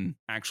that you can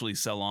actually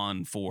sell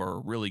on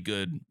for really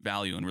good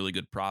value and really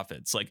good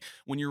profits. Like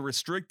when you're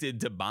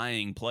restricted to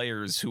buying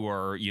players who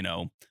are,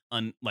 I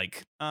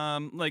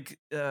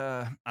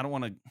don't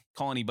want to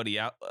call anybody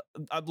out.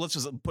 Let's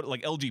just put it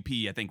like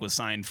LGP, I think was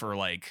signed for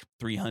like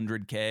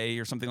 $300K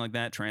or something like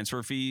that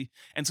transfer fee.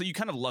 And so you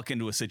kind of luck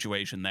into a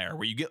situation there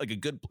where you get like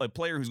a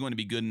player who's going to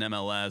be good in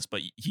MLS,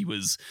 but he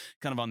was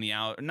kind of on the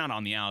not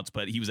on the outs,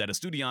 but he was at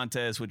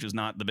Estudiantes, which is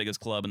not the biggest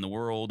club in the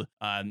world.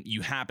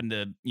 You happen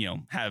to,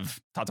 have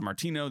Tata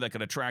Martino that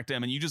could attract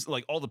him. And you just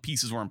like all the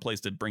pieces were in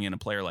place to bring in a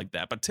player like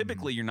that. But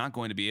typically you're not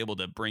going to be able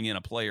to bring in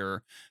a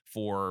player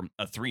for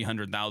a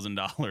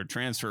 $300,000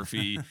 transfer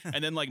fee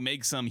and then like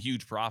make some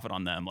huge profit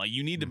on them. Like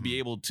you need to be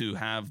able to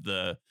have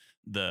the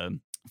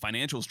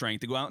financial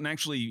strength to go out and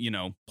actually,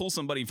 pull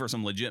somebody for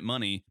some legit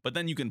money, but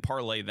then you can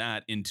parlay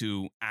that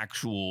into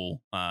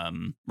actual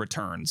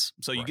returns.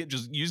 So you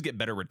just get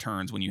better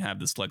returns when you have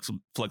this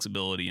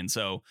flexibility. And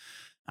so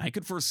I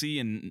could foresee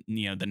in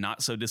the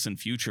not so distant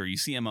future, you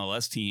see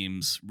MLS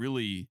teams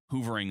really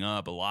hoovering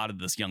up a lot of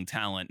this young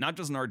talent, not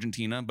just in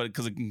Argentina, but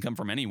because it can come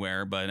from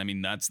anywhere. But I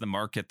mean, that's the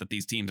market that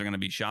these teams are going to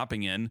be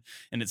shopping in.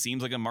 And it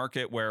seems like a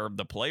market where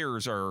the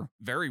players are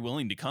very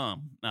willing to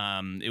come.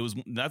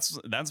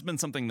 That's been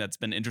something that's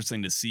been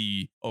interesting to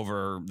see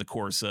over the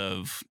course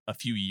of a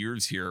few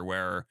years here,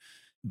 where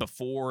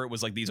before it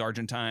was like these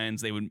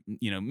Argentines, they would,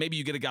 maybe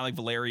you get a guy like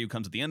Valeri who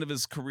comes at the end of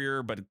his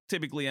career, but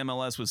typically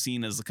MLS was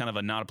seen as kind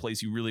of not a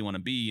place you really want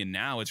to be. And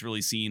now it's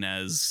really seen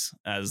as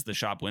the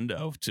shop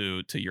window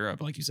to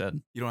Europe, like you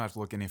said. You don't have to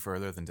look any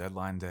further than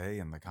deadline day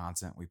and the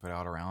content we put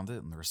out around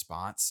it and the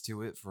response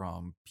to it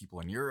from people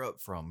in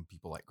Europe, from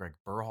people like Greg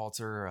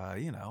Berhalter.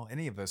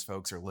 Any of those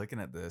folks are looking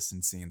at this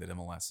and seeing that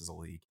MLS is a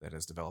league that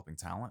is developing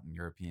talent and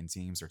European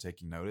teams are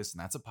taking notice.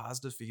 And that's a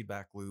positive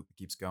feedback loop. It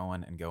keeps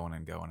going and going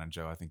and going. And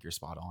Joe, I think you're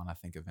spot on. I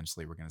think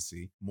eventually we're going to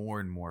see more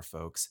and more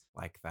folks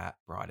like that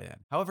brought in.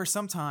 However,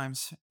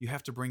 sometimes you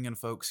have to bring in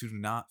folks who do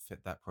not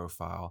fit that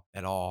profile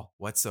at all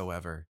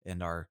whatsoever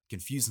and are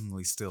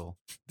confusingly still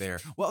there.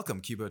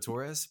 Welcome, Cubo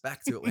Torres,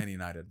 back to Atlanta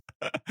United.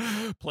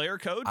 Player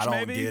coach, I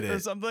don't maybe, get it. or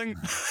something.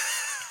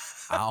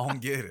 I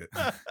don't get it.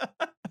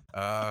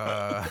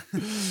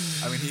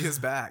 He is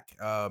back.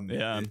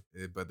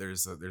 But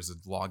there's a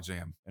log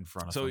jam in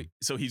front of him.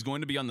 So he's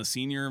going to be on the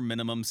senior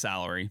minimum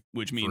salary,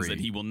 which means that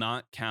he will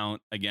not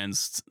count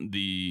against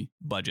the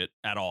budget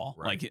at all.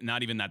 Right. Like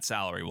not even that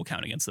salary will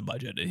count against the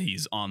budget.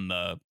 He's on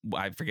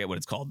I forget what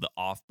it's called, the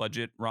off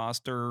budget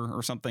roster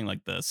or something,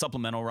 like the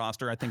supplemental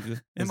roster, I think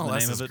is MLS the name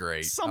is of it.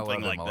 great.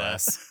 Something I love like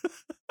MLS. that.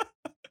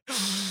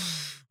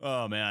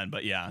 Oh man,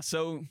 but yeah.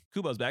 So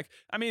Kubo's back.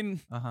 I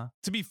mean,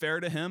 to be fair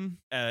to him,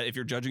 if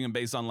you're judging him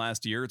based on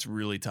last year, it's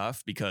really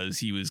tough because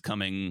he was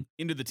coming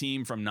into the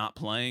team from not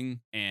playing,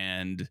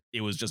 and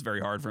it was just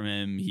very hard for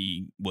him.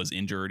 He was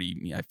injured.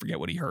 I forget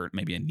what he hurt,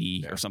 maybe a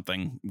knee or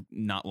something.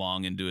 Not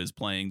long into his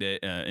playing day,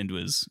 into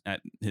his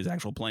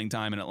actual playing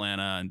time in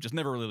Atlanta, and just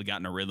never really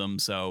gotten a rhythm.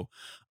 So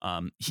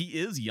he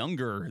is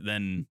younger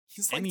than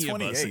any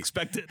of us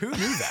expected. Who knew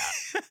that?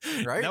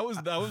 Right? That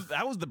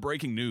was the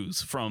breaking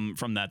news from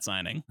that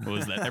signing.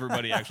 Was that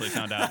everybody actually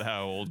found out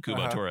how old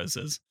Cubo Torres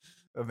is.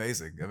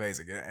 Amazing.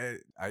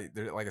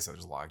 Like I said,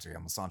 there's a lot.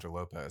 Sandro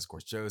Lopez, of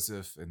course,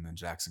 Joseph, and then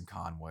Jackson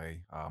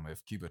Conway.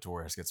 If Cubo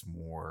Torres gets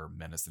more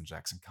minutes than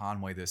Jackson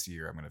Conway this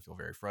year, I'm going to feel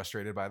very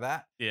frustrated by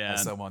that. Yeah.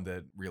 As someone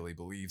that really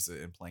believes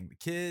in playing the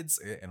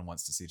kids and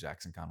wants to see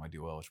Jackson Conway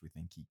do well, which we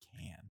think he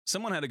can.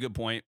 Someone had a good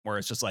point where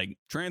it's just like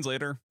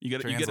translator.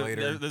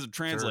 There's a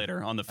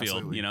translator on the field.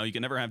 Absolutely. You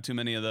can never have too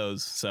many of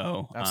those.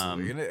 So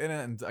absolutely.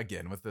 And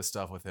again, with this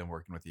stuff with him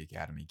working with the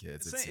academy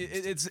kids,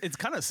 it's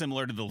kind of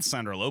similar to the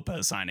Sandro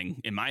Lopez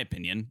signing, in my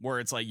opinion, where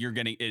it's like you're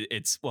getting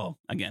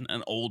again,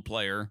 an old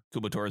player.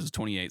 Cubo Torres is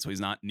 28, so he's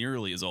not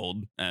nearly as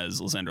old as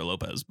Lisandro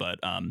Lopez, but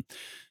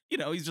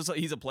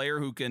he's a player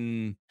who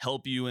can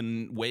help you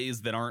in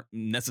ways that aren't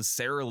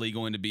necessarily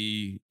going to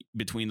be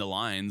between the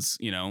lines,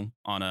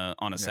 on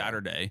a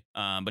Saturday.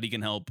 But he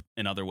can help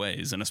in other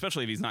ways, and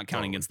especially if he's not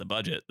counting against the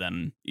budget,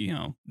 then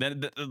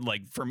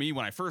like for me,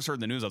 when I first heard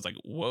the news, I was like,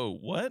 whoa,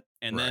 what?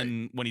 And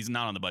then when he's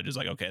not on the budget, it's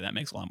like, okay, that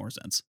makes a lot more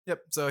sense.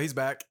 Yep. So he's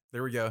back.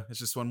 There we go. It's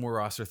just one more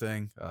roster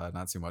thing.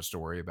 Not too much to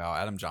worry about.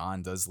 Adam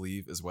John does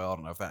leave as well. I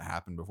don't know if that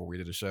happened before we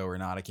did a show or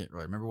not. I can't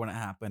really remember when it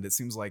happened. It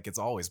seems like it's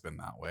always been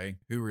that way.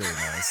 Who really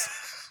knows?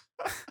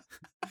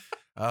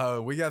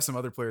 We have some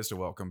other players to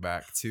welcome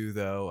back too,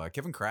 though.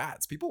 Kevin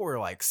Kratz. People were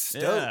like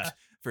stoked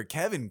for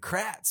Kevin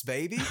Kratz,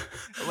 baby.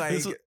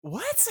 Like,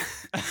 what?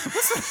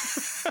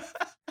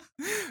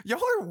 Y'all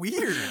are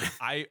weird.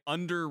 I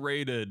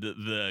underrated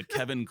the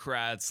Kevin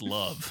Kratz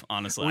love.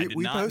 Honestly, I did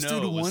not posted know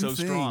it was one so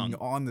thing strong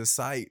on the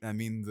site. I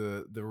mean,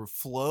 the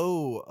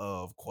flow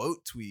of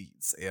quote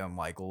tweets and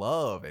like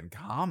love and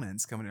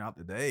comments coming out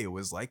today, it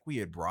was like we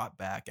had brought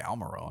back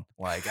Almiron.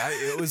 Like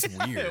it was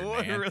weird.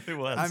 It really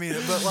was. I mean,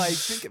 but like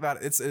think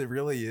about it. It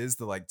really is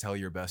the like tell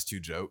your best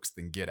 2 jokes,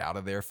 then get out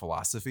of there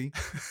philosophy,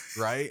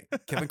 right?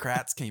 Kevin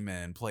Kratz came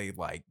in, played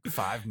like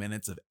 5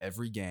 minutes of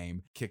every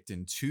game, kicked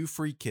in 2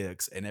 free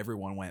kicks, and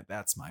everyone went,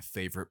 "That's my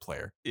favorite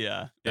player."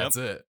 Yeah, that's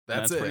it.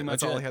 That's pretty it. much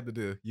That's all it. he had to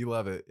do. You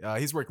love it.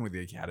 He's working with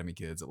the academy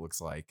kids. It looks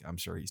like. I'm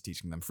sure he's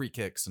teaching them free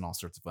kicks and all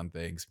sorts of fun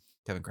things.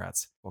 Kevin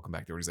Kratz, welcome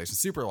back to the organization.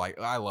 Super,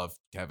 I love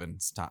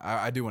Kevin's time.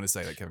 I do want to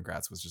say that Kevin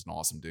Kratz was just an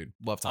awesome dude.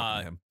 Love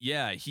talking to him.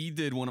 Yeah, he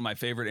did one of my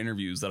favorite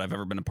interviews that I've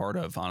ever been a part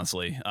of,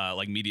 honestly,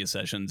 like media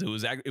sessions. It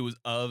was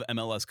of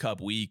MLS Cup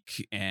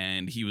week,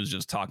 and he was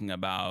just talking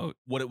about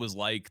what it was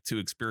like to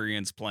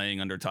experience playing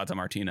under Tata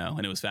Martino,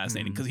 and it was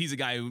fascinating because he's a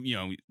guy who,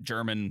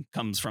 German,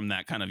 comes from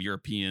that kind of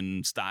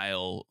European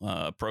style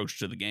approach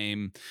to the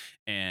game,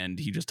 and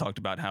he just talked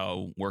about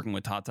how working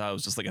with Tata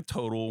was just like a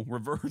total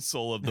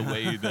reversal of the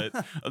way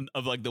that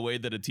of like the way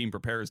that a team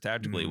prepares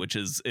tactically, which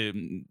is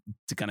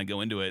to kind of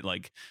go into it.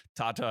 Like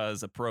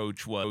Tata's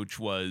approach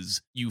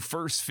was you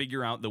first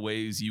figure out the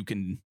ways you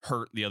can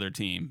hurt the other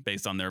team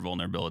based on their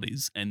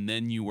vulnerabilities, and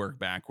then you work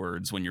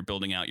backwards when you're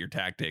building out your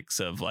tactics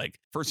of like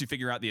first you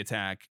figure out the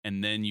attack,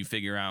 and then you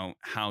figure out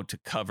how to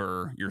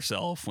cover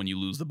yourself when you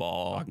lose the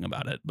ball. Talking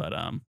about it, but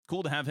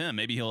cool to have him.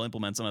 Maybe he'll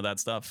implement some of that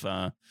stuff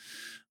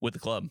with the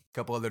club. A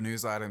couple other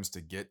news items to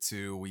get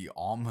to. We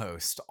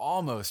almost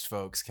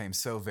folks came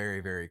so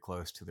very, very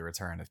close to the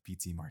return of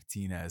PT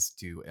Martinez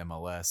to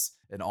MLS.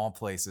 In all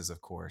place is,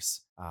 of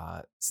course,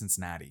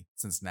 Cincinnati.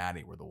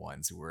 Cincinnati were the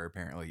ones who were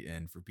apparently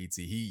in for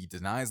PT. He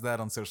denies that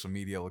on social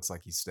media. Looks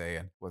like he's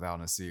staying without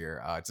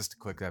Nasir. Just a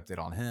quick update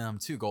on him.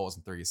 2 goals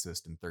and 3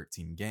 assists in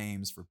 13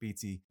 games for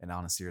PT. And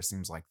Al Nasir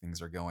seems like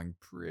things are going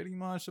pretty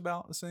much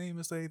about the same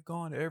as they've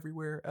gone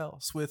everywhere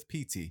else with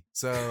PT.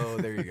 So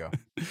there you go.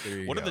 There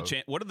you What go.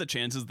 are the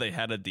chances they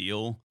had a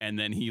deal and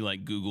then he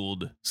like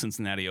Googled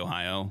Cincinnati,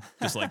 Ohio,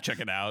 just like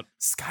check it out,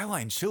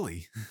 Skyline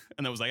Chili.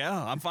 and it was like,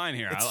 oh, I'm fine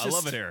here. I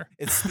love it here.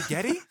 It's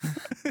spaghetti?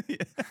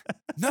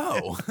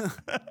 No.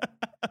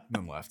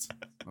 Then left.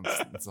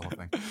 That's the whole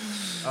thing.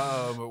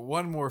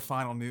 One more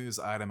final news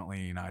item.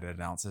 Atlanta United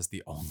announces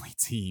the only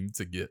team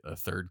to get a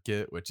third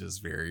kit, which is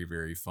very,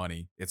 very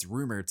funny. It's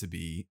rumored to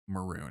be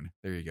maroon.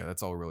 There you go.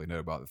 That's all we really know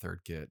about the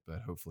third kit,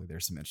 but hopefully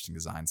there's some interesting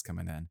designs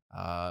coming in.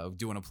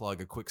 Do want to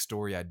plug a quick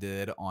story I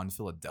did on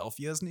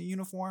Philadelphia's new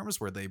uniforms,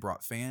 where they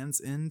brought fans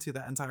into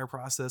that entire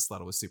process.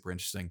 Thought it was super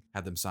interesting.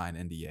 Had them sign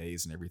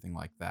NDAs and everything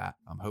like that.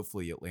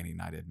 Hopefully Atlanta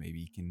United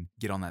maybe can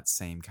get on that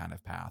same kind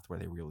of path where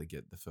they really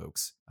get the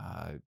folks,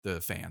 the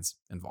fans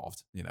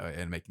involved,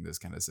 and making those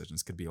kind of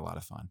decisions. Could be a lot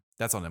of fun.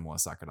 That's on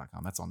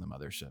MLSsoccer.com. That's on the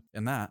mothership.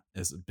 And that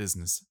is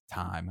business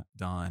time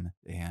done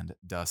and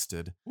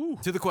dusted. Ooh.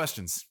 To the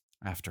questions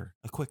after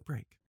a quick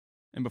break.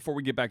 And before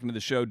we get back into the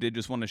show, did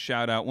just want to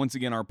shout out once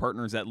again our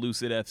partners at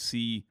Lucid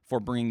FC for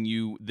bringing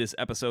you this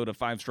episode of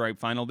Five Stripe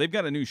Final. They've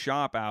got a new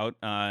shop out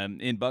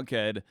in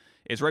Buckhead.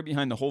 It's right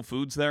behind the Whole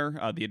Foods there.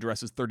 The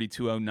address is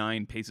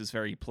 3209 Paces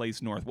Ferry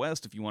Place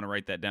Northwest, if you want to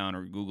write that down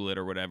or Google it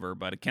or whatever.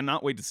 But I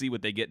cannot wait to see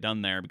what they get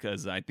done there,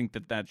 because I think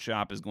that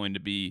shop is going to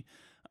be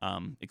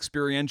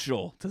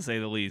experiential, to say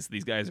the least.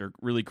 These guys are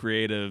really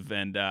creative,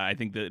 and I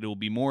think that it will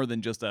be more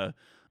than just a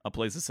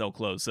place to sell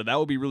clothes. So that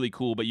will be really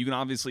cool. But you can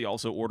obviously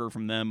also order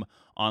from them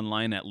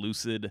online at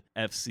lucidfc.us.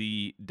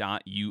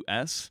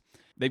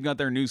 They've got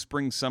their new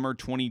Spring-Summer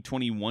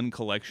 2021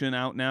 collection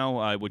out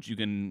now, which you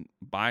can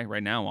buy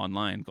right now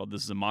online, called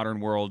This is a Modern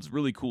World. It's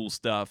really cool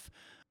stuff.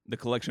 The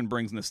collection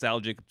brings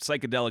nostalgic,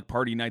 psychedelic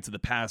party nights of the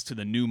past to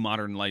the new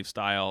modern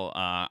lifestyle.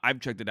 I've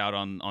checked it out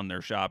on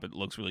their shop. It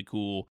looks really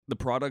cool. The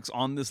products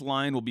on this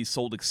line will be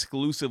sold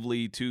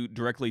exclusively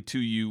directly to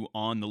you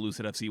on the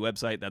Lucid FC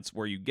website. That's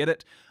where you get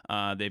it.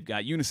 They've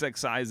got unisex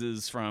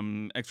sizes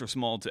from extra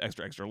small to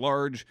extra, extra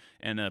large,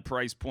 and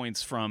price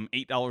points from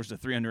 $8 to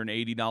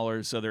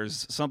 $380. So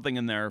there's something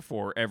in there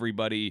for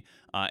everybody.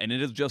 And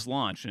it is just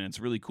launched, and it's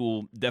really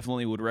cool.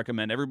 Definitely would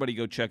recommend everybody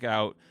go check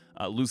out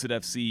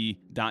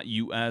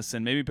lucidfc.us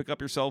and maybe pick up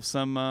yourself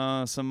some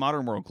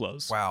Modern World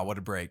clothes. Wow, what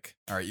a break.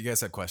 All right, you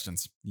guys had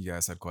questions,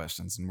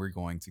 and we're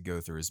going to go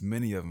through as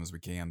many of them as we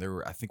can.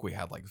 I think we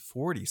had like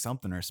 40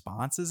 something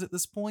responses at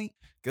this point.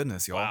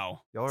 Goodness, y'all.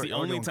 Wow. Y'all it's the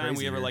only time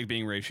we ever like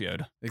being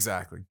ratioed.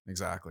 Exactly.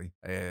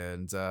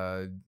 And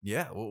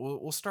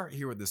we'll start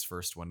here with this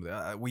first one.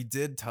 We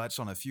did touch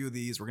on a few of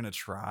these. We're going to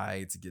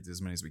try to get to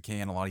as many as we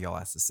can. A lot of y'all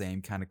asked the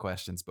same kind of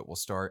questions, but we'll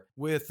start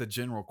with a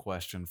general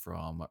question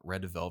from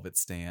Red Velvet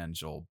Stan,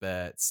 Joel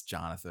Betts,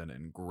 Jonathan,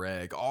 and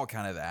Greg. All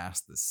kind of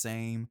asked the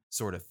same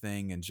sort of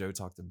thing, and Joe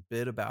talked a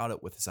bit about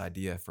it with his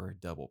idea for a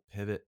double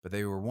pivot, but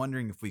they were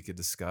wondering if we could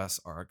discuss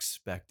our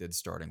expected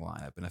starting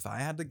lineup. And if I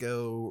had to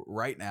go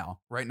right now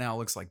it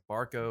looks like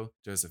Barco,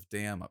 Joseph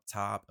Dam up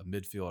top, a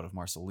midfield of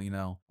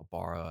Marcelino,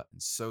 Ibarra,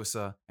 and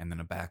Sosa, and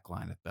then a back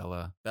line of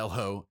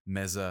Bello,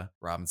 Meza,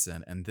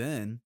 Robinson. And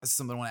then, this is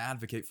something I want to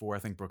advocate for. I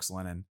think Brooks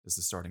Lennon is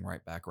the starting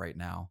right back right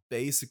now,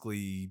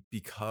 basically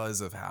because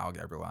of how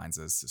Gabriel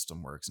Heinz's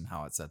system works and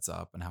how it sets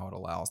up and how it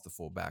allows the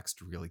fullbacks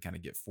to really kind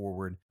of get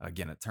forward.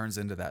 Again, it turns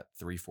into that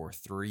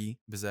 3-4-3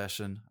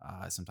 possession,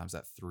 sometimes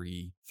that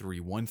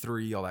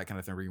 3-3-1-3, all that kind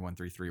of thing,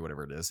 3-1-3-3,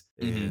 whatever it is.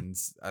 Mm-hmm.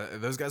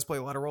 And those guys play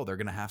a lot of role. They're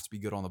going to have to be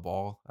good on the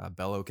ball.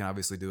 Bello can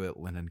obviously do it.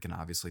 Lennon can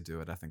obviously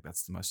do it. I think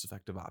that's the most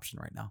effective option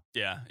right now.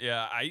 Yeah.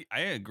 I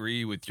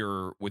agree with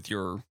your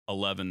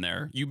 11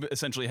 there. You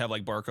essentially have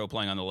like Barco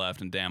playing on the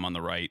left and Dam on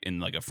the right in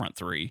like a front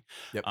three.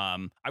 Yep.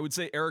 I would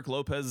say Eric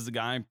Lopez is a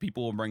guy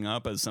people will bring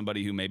up as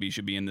somebody who maybe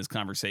should be in this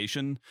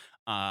conversation.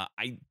 I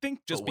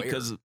think just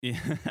because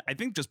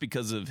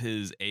of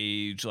his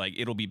age, like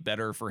it'll be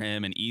better for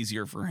him and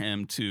easier for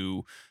him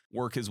to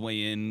work his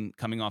way in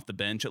coming off the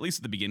bench, at least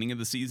at the beginning of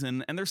the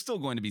season. And there's still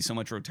going to be so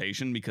much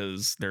rotation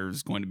because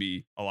there's going to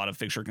be a lot of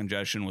fixture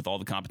congestion with all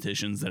the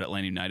competitions that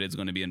Atlanta United is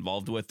going to be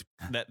involved with,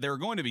 that there are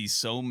going to be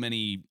so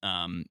many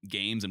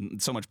games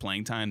and so much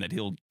playing time that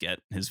he'll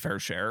get his fair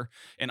share.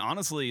 And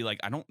honestly, like,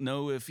 I don't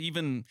know if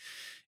even...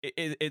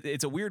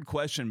 It's a weird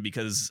question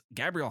because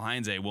Gabriel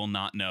Heinze will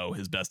not know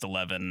his best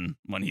 11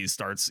 when he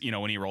starts,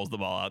 when he rolls the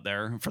ball out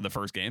there for the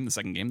first game, the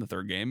second game, the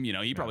third game.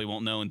 He probably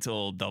won't know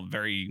until the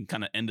very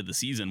kind of end of the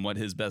season what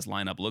his best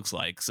lineup looks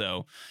like.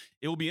 So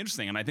it will be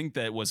interesting. And I think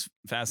that what's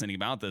fascinating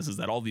about this is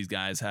that all these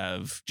guys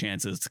have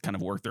chances to kind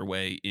of work their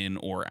way in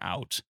or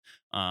out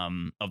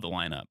of the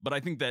lineup. But I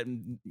think that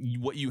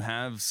what you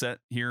have set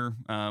here,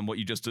 what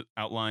you just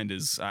outlined,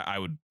 is I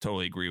would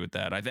totally agree with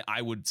that. I think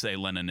I would say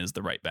Lennon is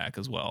the right back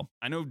as well.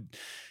 I know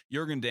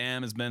Jürgen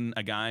Damm has been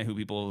a guy who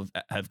people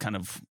have kind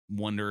of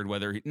wondered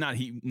whether not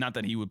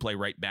that he would play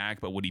right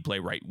back, but would he play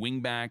right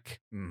wing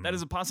back? Mm-hmm. That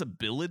is a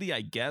possibility,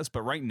 I guess.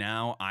 But right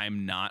now,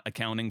 I'm not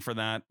accounting for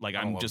that. Like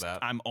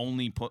I'm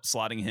only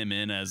slotting him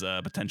in as a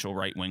potential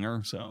right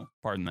winger. So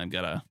pardon, I've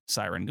got a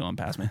siren going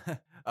past me.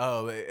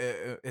 Oh,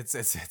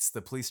 it's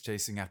the police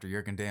chasing after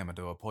Jürgen Damm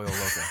into a Pollo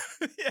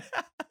Loco. Yeah.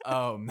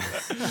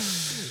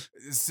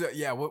 So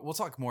yeah, we'll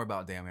talk more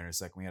about Damm in a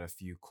second. We had a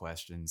few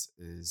questions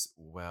as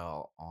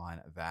well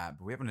on that,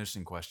 but we have an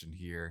interesting question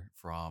here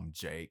from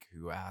Jake,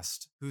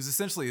 who's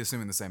essentially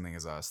assuming the same thing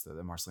as us, that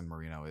Marcelino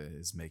Moreno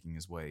is making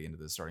his way into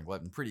the starting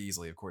 11 pretty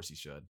easily. Of course he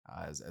should,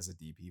 as a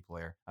DP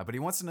player, but he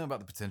wants to know about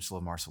the potential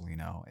of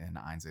Marcelino in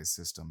Heinze's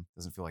system.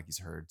 Doesn't feel like he's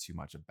heard too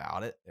much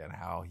about it and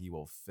how he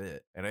will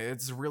fit. And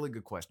it's a really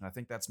good question. I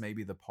think that's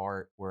maybe the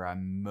part where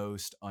I'm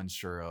most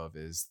unsure of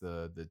is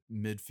the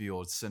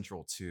midfield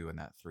central two in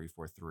that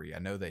 3-4-3. I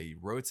know they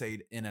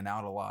rotate in and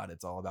out a lot.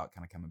 It's all about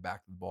kind of coming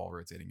back to the ball,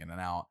 rotating in and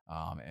out,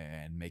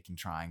 and making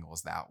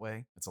triangles that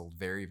way. It's a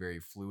very, very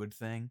fluid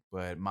thing.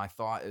 But my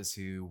thought is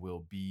who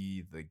will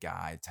be the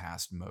guy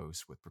tasked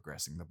most with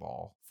progressing the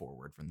ball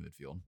forward from the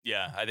midfield.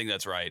 Yeah, I think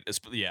that's right.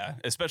 Yeah,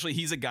 especially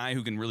he's a guy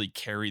who can really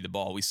carry the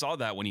ball. We saw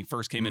that when he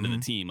first came into the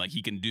team. Like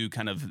he can do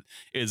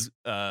is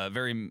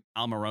very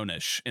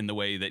Almirón-ish in the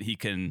way that he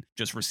can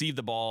just receive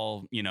the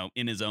ball,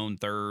 in his own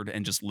third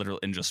and just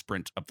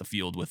sprint up the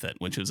field with it,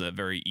 which is a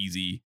very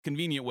easy,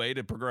 convenient way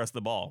to progress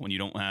the ball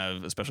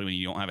especially when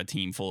you don't have a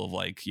team full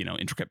of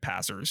intricate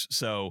passers.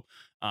 So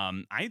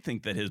I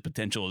think that his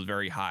potential is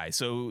very high.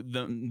 So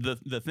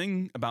the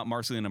thing about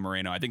Marcelino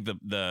Moreno, I think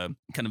the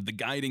kind of the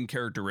guiding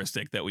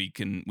characteristic that we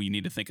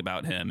need to think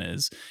about him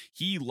is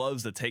he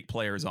loves to take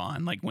players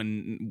on. Like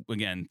when,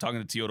 again,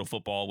 talking to Toyota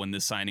Football, when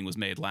this signing was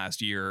made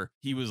last year,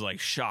 he was like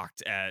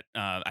shocked at,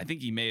 I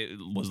think he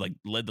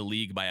led the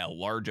league by a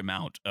large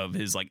amount of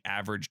his like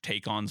average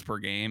take-ons per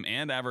game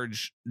and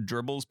average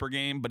dribbles per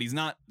game, but he's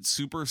not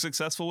super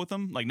successful with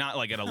them. Like not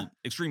like at an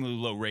extremely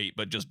low rate,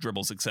 but just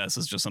dribble success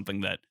is just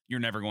something that you're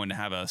never going to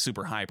have a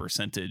super high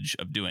percentage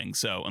of doing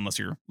so unless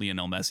you're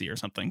Lionel Messi or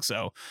something.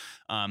 So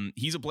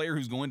he's a player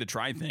who's going to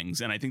try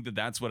things. And I think that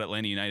that's what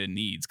Atlanta United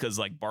needs, because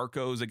like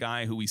Barco is a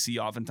guy who we see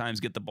oftentimes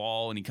get the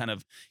ball and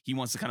he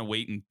wants to kind of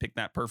wait and pick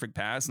that perfect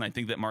pass. And I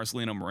think that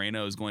Marcelino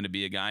Moreno is going to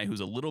be a guy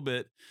who's a little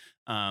bit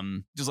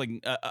just like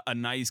a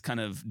nice kind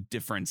of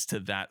difference to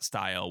that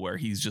style, where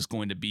he's just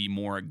going to be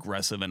more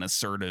aggressive and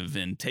assertive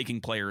in taking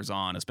players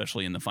on,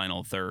 especially in the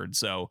final third.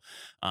 So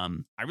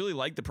I really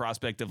like the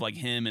prospect of like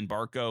him and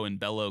Barco and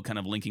Bello kind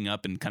of linking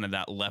up in kind of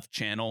that left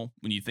channel.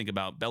 When you think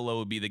about Bello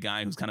would be the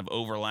guy who's kind of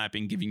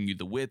overlapping, giving you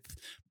the width.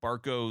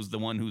 Barco's the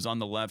one who's on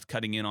the left,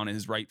 cutting in on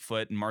his right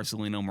foot, and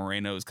Marcelino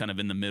Moreno is kind of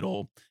in the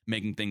middle,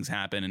 making things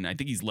happen. And I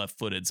think he's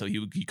left-footed, so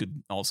he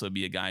could also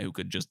be a guy who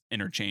could just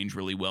interchange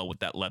really well with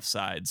that left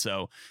side.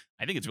 So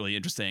I think it's really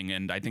interesting,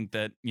 and I think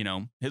that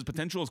his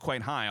potential is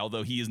quite high.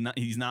 Although he's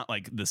not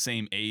like the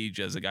same age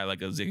as a guy like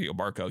Ezequiel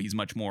Barco. He's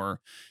much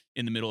more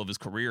in the middle of his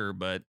career,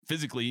 but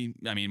physically,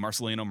 I mean,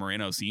 Marcelino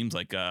Moreno seems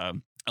like a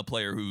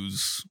player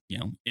who's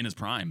in his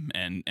prime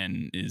and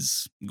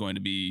is going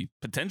to be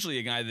potentially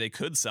a guy that they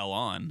could sell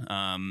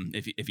on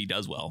if he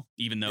does well,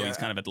 even though he's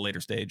kind of at the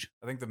later stage.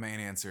 I think the main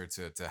answer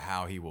to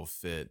how he will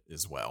fit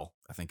is well.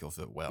 I think he'll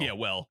fit well. Yeah,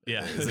 well,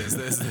 yeah. Is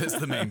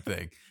the main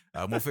thing.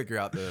 We'll figure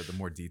out the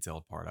more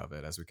detailed part of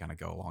it as we kind of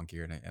go along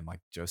here. And like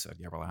Joe said,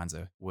 Gabriel Heinze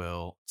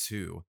will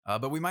too.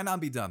 But we might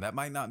not be done. That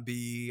might not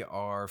be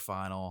our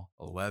final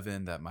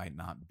 11. That might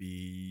not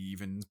be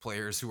even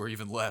players who are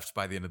even left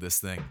by the end of this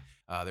thing.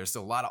 There's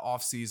still a lot of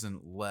offseason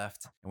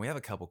left, and we have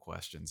a couple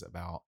questions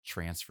about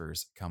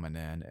transfers coming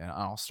in. And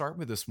I'll start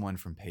with this one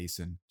from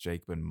Payson,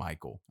 Jacob, and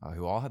Michael,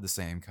 who all had the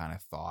same kind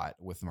of thought.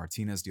 With the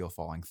Martinez deal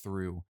falling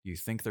through, you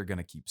think they're going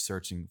to keep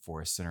searching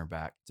for a center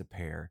back to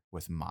pair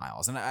with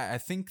Miles? And I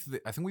think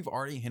we've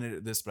already hinted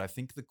at this, but I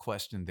think the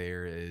question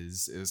there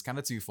is kind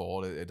of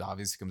twofold. It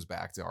obviously comes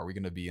back to, are we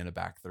going to be in a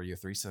back three or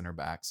three center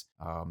backs?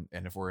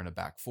 And if we're in a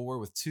back four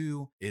with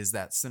two, is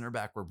that center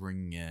back we're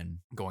bringing in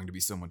going to be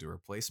someone to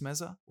replace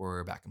Meza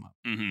or back him up?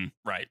 Mm-hmm.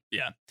 Right.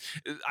 Yeah.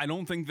 I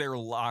don't think they're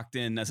locked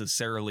in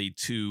necessarily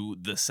to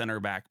the center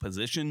back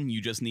position.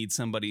 You just need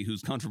somebody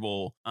who's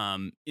comfortable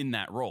in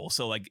that role.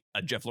 So like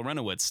a Jeff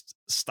Larentowicz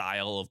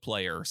style of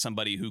player,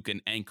 somebody who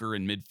can anchor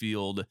in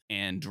midfield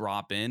and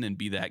drop in and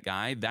be that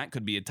guy. That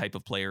could be a type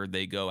of player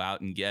they go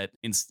out and get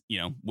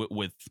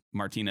with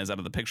Martinez out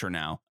of the picture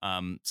now.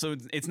 So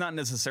it's not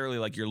necessarily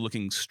like you're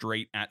looking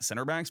straight at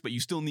center backs, but you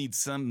still need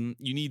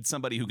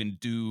somebody who can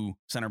do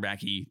center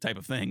backy type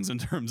of things in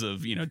terms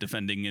of,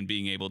 defending and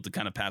being able to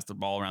kind of pass the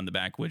ball around the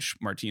back, which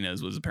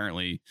Martinez was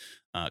apparently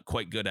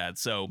quite good at.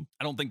 So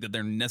I don't think that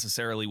they're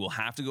necessarily will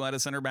have to go out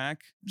of center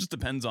back. It just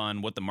depends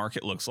on what the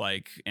market looks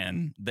like,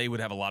 and they would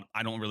have a lot.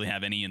 I don't really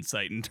have any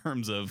insight in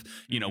terms of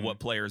what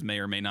players may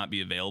or may not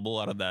be available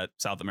out of that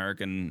South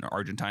American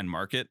Argentine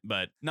market,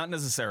 but not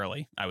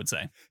necessarily, I would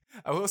say.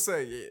 I will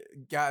say,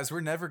 guys,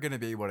 we're never going to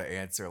be able to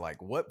answer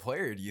like what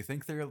player do you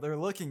think they're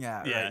looking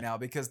at right now,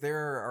 because there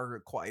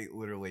are quite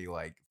literally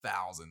like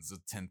thousands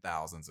of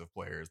 10,000s of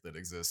players that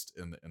exist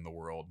in the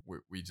world.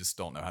 We just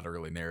don't know how to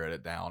really narrow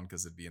it down,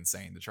 because it'd be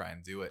insane to try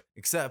and do it.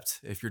 Except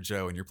if you're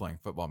Joe and you're playing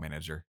Football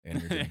Manager and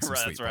you're getting some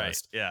sweet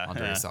post on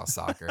Dirty South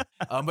Soccer.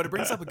 But it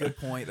brings up a good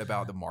point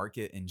about the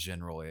market in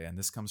general, and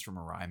this comes from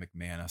Ryan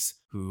McManus,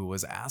 who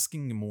was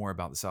asking more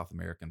about the South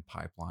American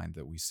pipeline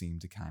that we seem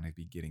to kind of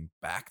be getting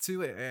back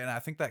to it. And I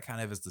think that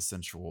kind of is the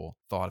central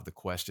thought of the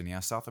question.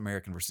 Yeah, South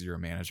American versus Euro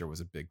manager was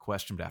a big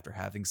question, but after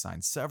having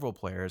signed several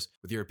players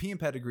with European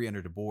pedigree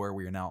under De Boer,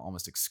 we are now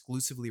almost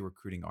exclusively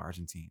recruiting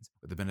Argentines.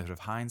 With the benefit of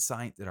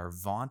hindsight, did our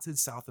vaunted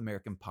South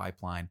American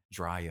pipeline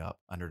dry up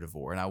under De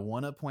Boer? And I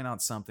want to point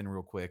out something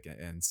real quick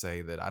and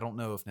say that I don't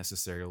know if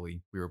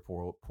necessarily we were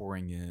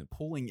pulling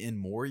in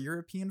more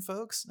European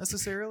folks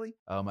necessarily.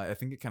 I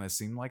think it kind of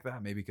seemed like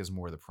that, maybe because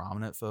more of the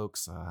prominent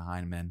folks,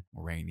 Heinemann,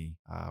 Moreni,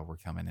 were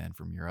coming in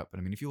from Europe. But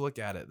I mean, if you look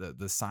at it,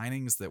 the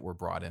signings that were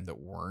brought in that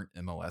weren't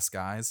MLS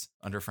guys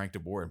under Frank de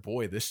Boer, and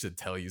boy, this should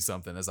tell you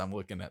something as I'm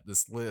looking at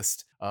this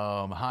list.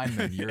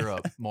 Heinemann,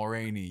 Europe,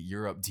 Moreni,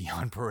 Europe,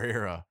 Dion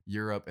Pereira,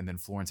 Europe, and then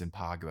Florence and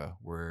Pogba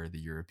were the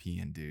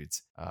European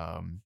dudes.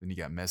 Then you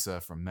got Mesa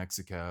from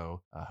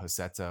Mexico,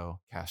 Joseto,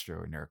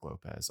 Castro, and Eric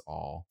Lopez,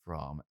 all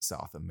from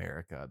South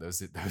America.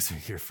 Those are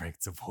your Frank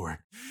de Boer.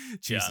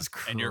 Jesus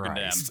Christ. And Jurgen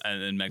Damm,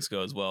 and in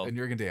Mexico as well. And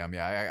Jurgen Damm,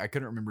 I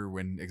couldn't remember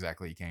when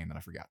exactly he came, and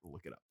I forgot to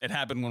look it up. It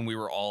happened when we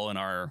were all in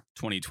our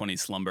 2020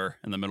 slumber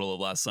in the middle of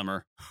last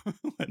summer.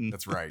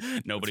 That's right.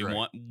 Nobody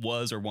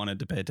was or wanted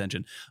to pay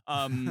attention.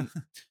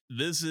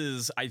 This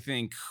is, I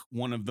think,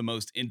 one of the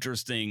most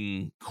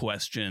interesting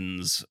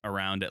questions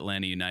around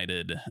Atlanta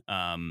United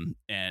and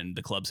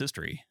the club's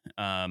history.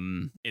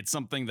 It's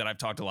something that I've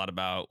talked a lot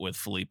about with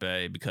Felipe,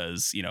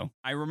 because,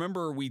 I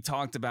remember we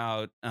talked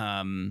about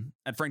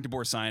at Frank de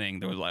Boer signing,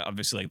 there was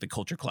obviously the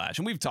culture clash.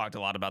 And we've talked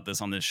a lot about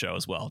this on this show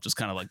as well. Just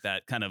kind of like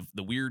that, kind of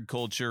the weird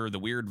culture, the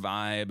weird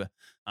vibe.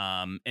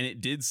 And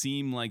it did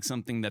seem like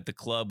something that the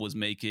club was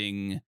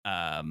making.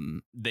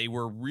 They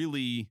were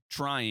really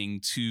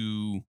trying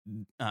to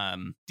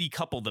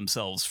decouple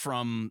themselves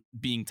from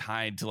being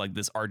tied to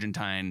this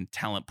Argentine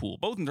talent pool,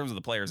 both in terms of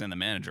the players and the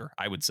manager,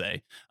 I would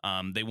say.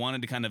 They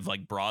wanted to kind of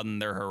broaden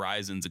their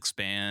horizons,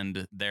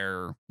 expand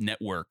their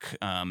network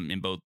in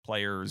both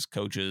players,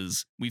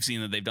 coaches. We've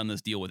seen that they've done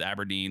this deal with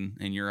Aberdeen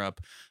in Europe.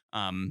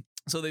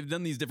 So they've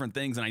done these different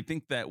things. And I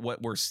think that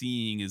what we're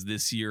seeing is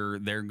this year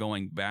they're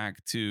going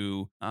back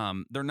to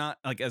they're not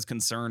as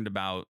concerned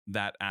about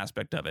that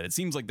aspect of it. It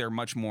seems like they're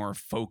much more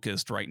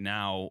focused right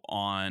now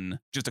on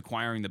just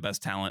acquiring the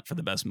best talent for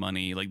the best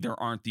money. There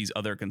aren't these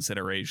other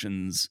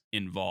considerations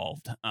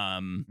involved.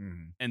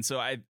 And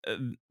so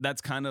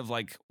that's kind of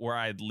where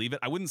I'd leave it.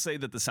 I wouldn't say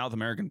that the South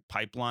American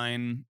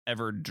pipeline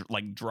ever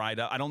dried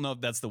up. I don't know if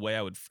that's the way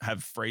I would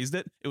have phrased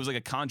it. It was a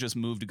conscious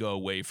move to go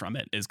away from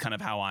it, is kind of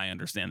how I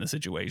understand the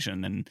situation.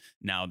 And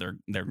now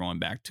they're going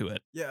back to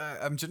it. Yeah,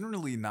 I'm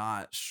generally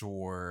not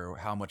sure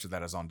how much of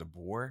that is on De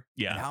Boer.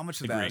 Yeah, and how much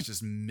of that is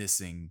just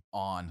missing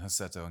on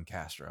Joseto and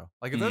Castro.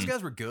 If those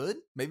guys were good,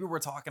 maybe we're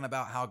talking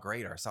about how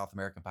great our South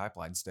American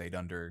pipeline stayed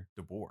under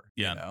De Boer.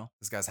 Yeah,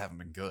 these guys haven't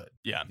been good.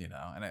 Yeah,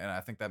 and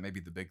I think that may be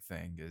the big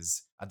thing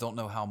is I don't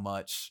know how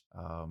much,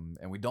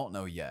 and we don't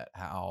know yet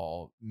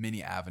how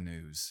many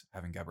avenues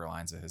having Gabriel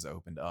Heinze has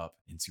opened up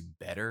into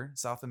better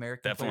South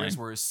American players.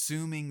 We're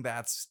assuming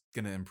that's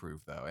going to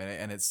improve though,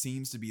 and it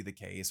seems to be the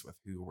case with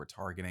who we're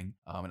targeting.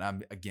 And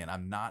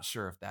I'm not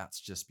sure if that's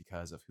just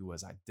because of who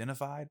was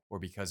identified or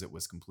because it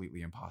was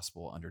completely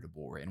impossible under De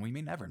Boer, and we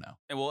may never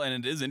know.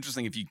 And it is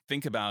interesting if you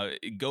think about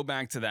it, go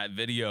back to that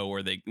video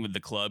where with the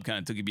club kind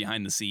of took you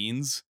behind the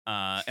scenes.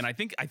 And I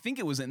think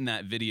it was in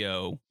that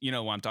video,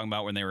 what I'm talking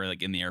about, when they were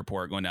in the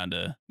airport going down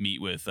to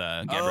meet with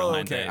Gabriel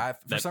Heinze. Okay.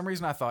 For some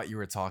reason I thought you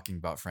were talking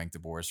about Frank de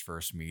Boer's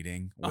first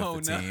meeting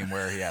with the team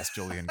where he asked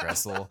Julian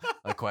Gressel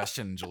a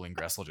question, and Julian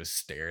Gressel just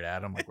stared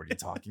at him what are you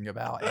talking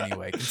about?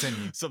 Anyway,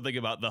 continue. Something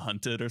about the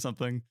hunted or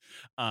something.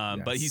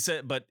 Yes.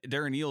 But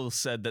Darren Eales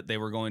said that they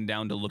were going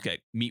down to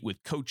meet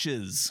with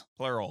coaches,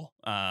 plural,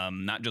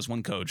 not just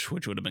one coach,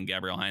 which would have been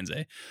Gabriel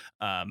Heinze.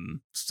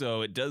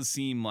 So it does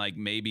seem like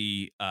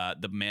maybe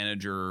the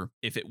manager,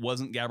 if it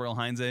wasn't Gabriel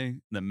Heinze,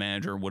 the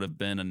manager would have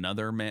been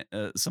another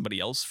somebody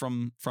else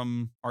from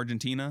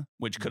Argentina,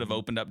 which could have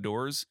opened up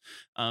doors.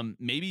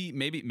 Maybe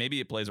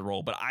it plays a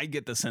role, but I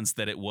get the sense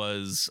that it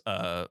was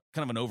kind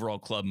of an overall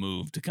club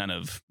move to kind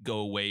of go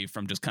away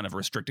from just kind of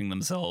restricting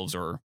themselves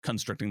or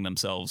constricting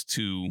themselves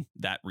to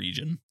that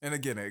region. And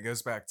again, it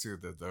goes back to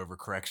the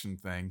overcorrection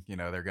thing.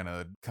 They're going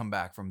to come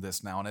back from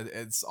this now, and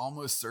it's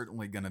almost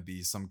certainly going to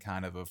be some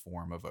kind of a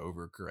form of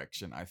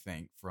overcorrection, I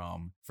think,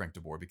 from Frank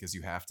de Boer, because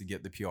you have to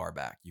get the PR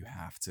back. You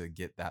have to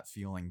get that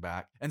feeling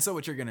back. And so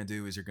what you're going to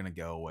do is you're going to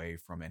go away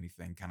from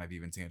anything kind of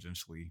even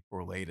tangentially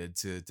related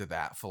to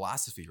that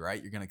philosophy,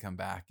 right? You're going to come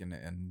back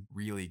and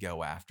really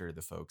go after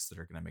the folks that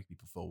are going to make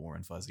people feel warm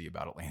and fuzzy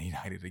about Atlanta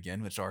United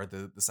again, which are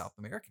the South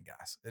American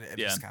guys.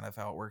 It's kind of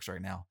how it works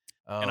right now.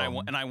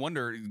 And I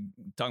wonder,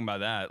 talking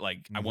about that,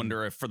 like, I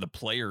wonder if for the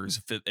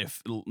players,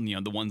 if you know,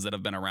 the ones that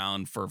have been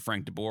around for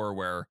Frank de Boer,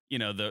 where, you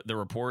know, the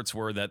reports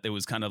were that there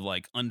was kind of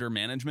like under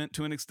management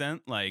to an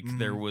extent, like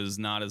there was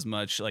not as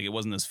much, like, it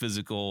wasn't as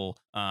physical,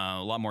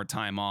 a lot more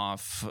time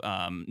off,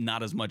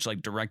 not as much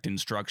like direct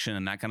instruction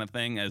and that kind of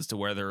thing, as to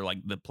whether like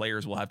the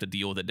players will have to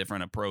deal with a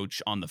different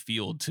approach on the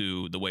field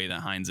to the way that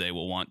Heinze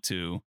will want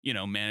to, you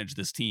know, manage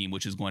this team,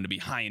 which is going to be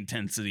high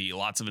intensity,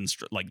 lots of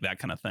like that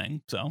kind of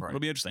thing. So it'll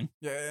be interesting.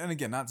 Yeah, and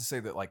again, not to say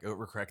that like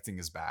overcorrecting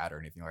is bad or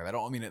anything like that. I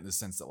don't mean it in the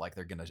sense that like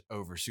they're going to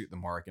overshoot the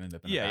mark and end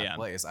up in a bad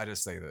place. I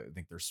just say that I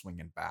think they're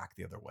swinging back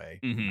the other way.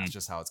 And that's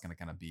just how it's going to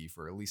kind of be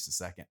for at least a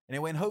second.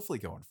 Anyway, and hopefully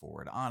going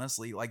forward,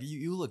 honestly, like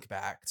you look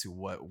back to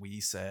what we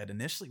said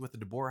initially with the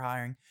de Boer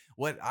hiring,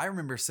 what I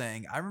remember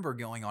saying, I remember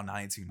going on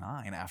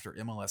 92.9 after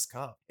MLS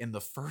Cup, and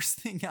the first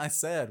thing I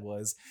said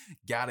was,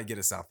 got to get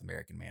a South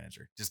American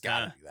manager. Just got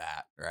to do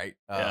that, right?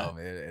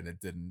 And it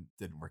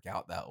didn't work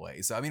out that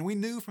way. So, I mean, we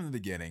knew from the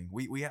beginning,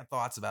 we had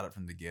thoughts about it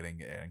from the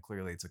beginning, and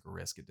clearly it took a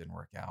risk. It didn't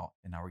work out.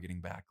 And now we're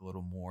getting back a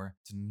little more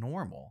to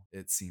normal,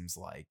 it seems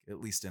like, at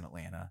least in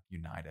Atlanta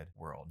United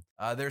world.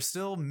 There's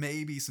still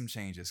maybe some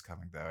changes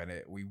coming, though, and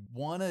we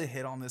want to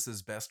hit on this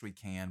as best we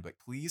can, but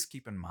please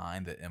keep in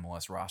mind that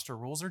MLS roster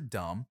rules are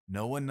dumb.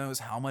 No one knows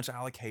how much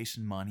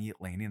allocation money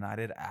Atlanta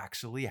United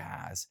actually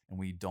has, and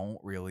we don't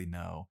really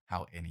know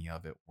how any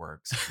of it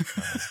works,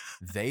 because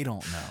they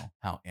don't know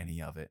how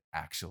any of it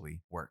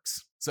actually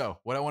works. So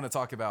what I want to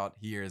talk about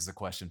here is a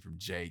question from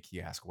Jake.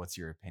 He asked, what's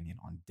your opinion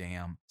on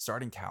Dam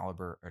starting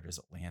caliber, or does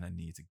Atlanta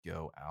need to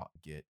go out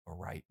and get a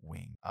right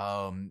wing?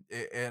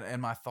 And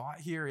my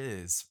thought here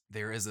is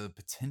there is a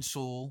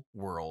potential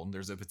world,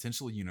 there's a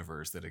potential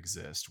universe that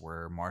exists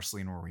where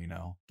Marcelino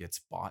Moreno gets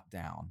bought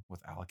down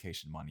with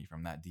allocation money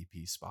from that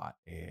DP spot,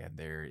 and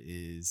there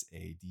is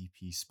a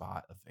DP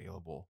spot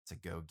available to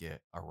go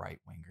get a right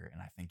winger.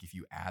 And I think if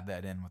you add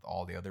that in with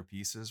all the other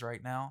pieces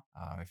right now,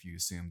 if you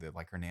assume that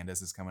like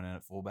Hernandez is coming in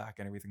at fullback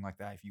and everything like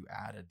that, if you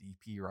add a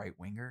DP right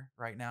winger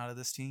right now to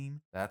this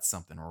team, that's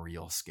something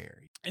real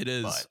scary. It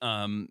is.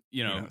 But,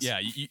 you know,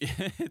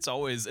 it's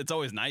always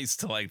nice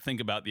to like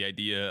think about the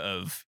idea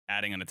of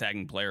adding an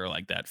attacking player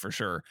like that, for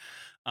sure.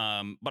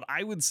 But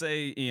I would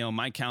say, you know,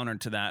 my counter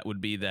to that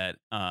would be that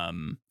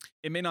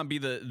it may not be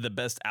the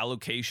best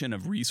allocation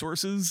of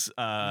resources,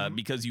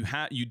 because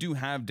you do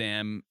have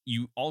Dam.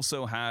 You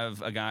also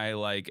have a guy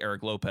like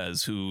Eric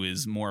Lopez, who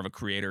is more of a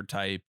creator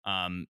type.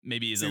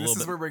 Maybe is a little bit.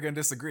 This is where we're going to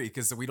disagree,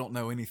 because we don't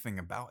know anything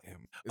about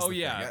him.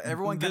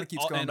 Everyone kind of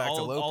keeps going back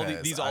to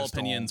Lopez. These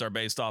opinions are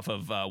based off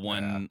of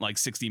one like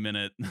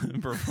 60-minute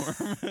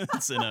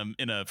performance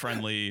in a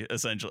friendly,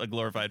 essentially a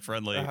glorified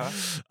friendly.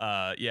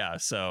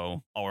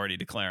 So already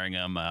declaring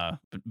him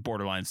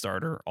borderline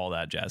starter, all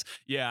that jazz.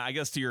 Yeah, I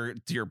guess to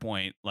your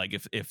point, like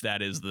if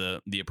that is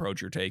the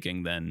approach you're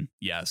taking, then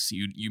yes,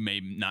 you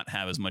may not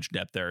have as much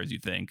depth there as you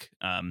think.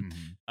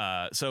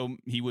 So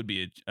he would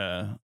be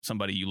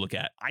somebody you look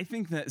at. I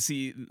think that,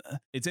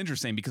 it's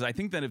interesting, because I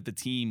think that if the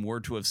team were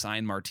to have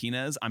signed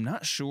Martinez, I'm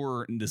not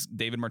sure, this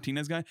David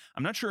Martinez guy,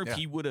 I'm not sure if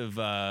he would have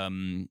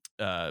been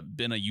a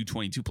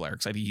U22 player,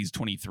 because I think he's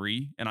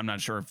 23, and I'm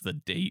not sure if the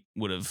date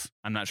would have,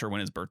 I'm not sure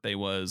when his birthday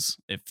was,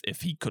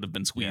 if he could have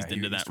been squeezed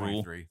into that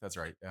rule. That's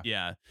right.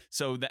 Yeah.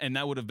 So and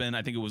that would have been,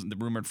 I think it was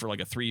rumored for like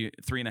a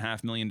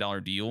 $3.5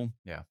 million deal.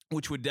 Yeah.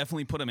 Which would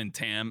definitely put him in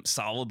TAM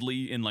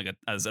solidly, in like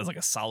as like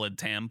a solid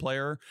TAM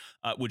player,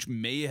 which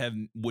may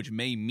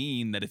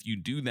mean that if you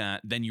do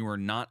that, then you are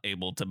not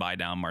able to buy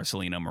down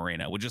Marcelino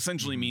Moreno, which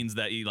essentially means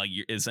that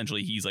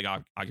he's like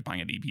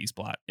occupying a DP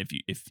spot if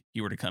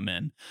he were to come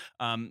in.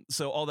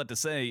 So all that to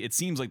say, it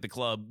seems like the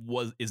club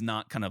is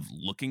not kind of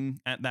looking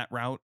at that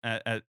route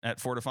at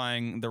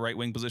fortifying the right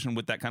wing position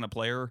with that kind of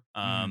player.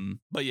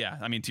 But yeah,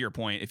 I mean, to your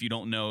point, if you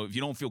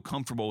don't feel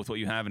comfortable with what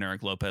you have in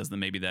Eric Lopez, then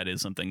maybe that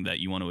is something that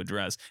you want to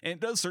address. And it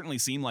does certainly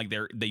seem like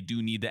they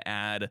do need to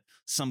add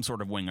some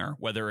sort of winger,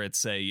 whether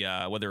it's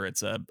a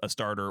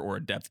starter or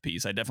a depth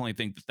piece. I definitely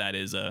think that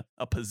is a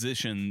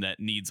position that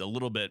needs a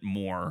little bit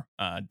more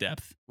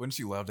depth. Wouldn't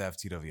you love to have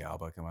Tito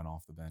Villalba coming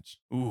off the bench?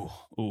 Ooh,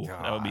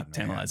 God, that would be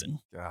tantalizing.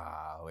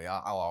 Golly,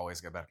 I'll always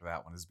go back to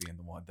that one as being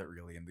the one that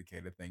really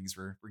indicated things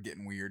were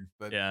getting weird.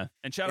 But yeah,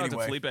 and shout out to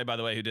Felipe, by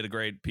the way, who did a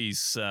great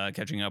piece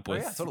catching up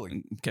with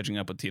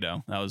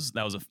Tito. That was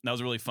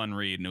a really fun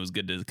read. read, and it was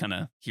good to kind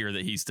of hear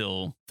that he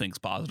still thinks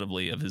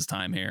positively of his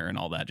time here and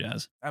all that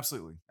jazz.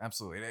 Absolutely.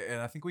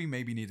 And I think we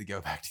maybe need to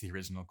go back to the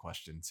original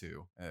question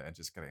too, and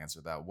just kind of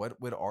answer that.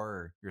 What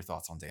are your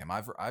thoughts on Damm?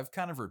 I've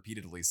kind of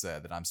repeatedly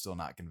said that I'm still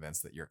not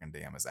convinced that Jurgen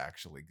Damm is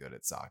actually good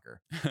at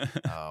soccer.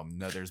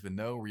 No, there's been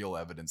no real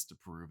evidence to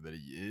prove that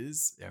he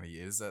is. I mean, he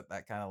is at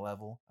that kind of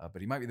level,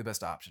 but he might be the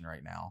best option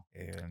right now.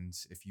 And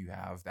if you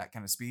have that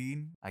kind of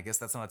speed, I guess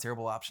that's not a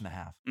terrible option to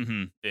have.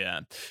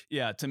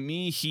 Yeah. To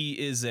me,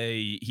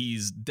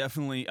 he's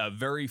definitely a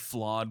very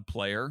flawed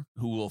player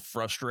who will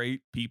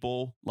frustrate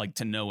people like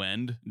to no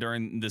end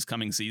during this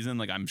coming season.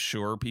 Like, I'm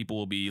sure people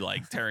will be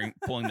like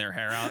pulling their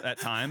hair out at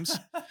times.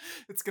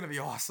 It's gonna be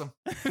awesome.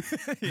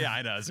 Yeah,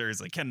 I know.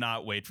 Seriously,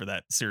 cannot wait for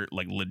that.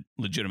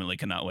 Legitimately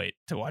cannot wait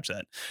to watch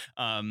that.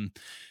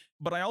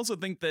 But I also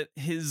think that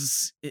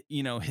his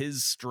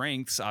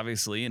strengths,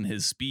 obviously, and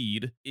his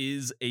speed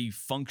is a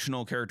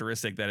functional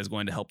characteristic that is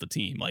going to help the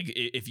team. Like,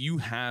 if you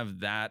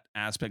have that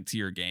aspect to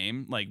your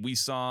game, like we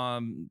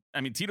saw,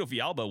 I mean, Tito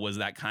Fialba was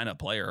that kind of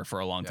player for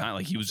a long time.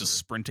 Like, he was just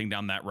sprinting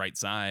down that right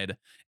side,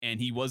 and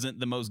he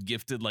wasn't the most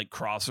gifted like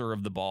crosser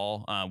of the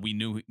ball. We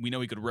know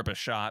he could rip a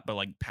shot, but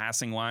like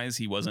passing wise,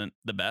 he wasn't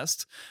the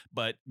best.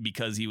 But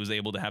because he was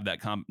able to have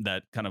that kind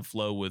of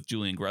flow with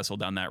Julian Gressel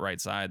down that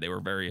right side, they were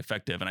very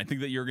effective. And I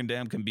think that Jurgen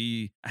Damm can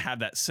have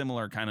that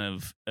similar kind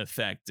of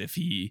effect if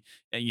he,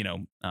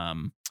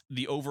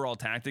 the overall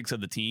tactics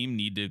of the team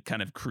need to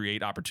kind of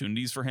create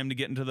opportunities for him to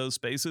get into those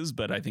spaces.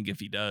 But I think if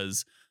he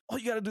does, all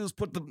you got to do is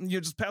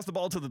just pass the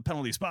ball to the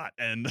penalty spot,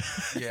 and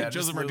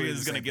Joseph Martinez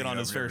is going to get on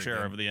his fair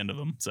share over the end of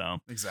them. So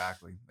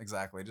exactly.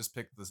 Just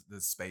pick the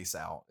space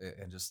out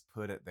and just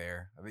put it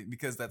there. I mean,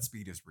 because that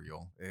speed is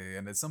real,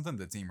 and it's something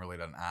the team really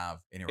doesn't have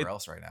anywhere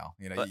else right now.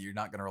 You're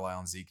not going to rely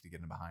on Zeke to get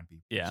in behind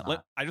people. Yeah,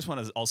 I just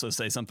want to also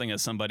say something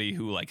as somebody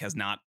who like has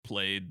not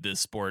played this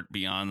sport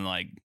beyond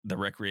like the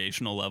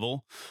recreational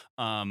level.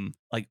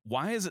 Like,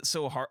 why is it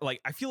so hard?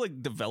 Like, I feel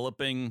like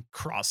developing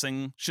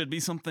crossing should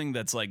be something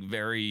that's like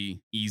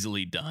very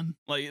easily done.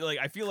 Like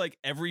I feel like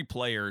every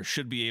player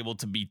should be able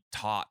to be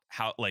taught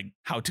how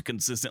to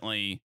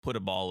consistently put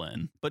a ball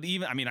in. But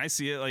even, I mean, I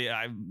see it like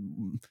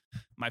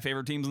my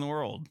favorite teams in the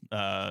world,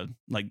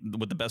 like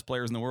with the best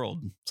players in the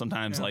world,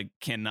 sometimes like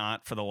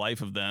cannot for the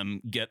life of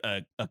them get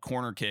a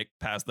corner kick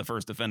past the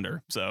first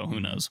defender. So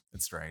who knows?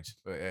 It's strange.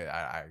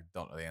 I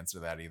don't know the answer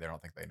to that either. I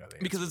don't think they know the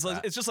answer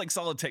because it's just like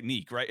solid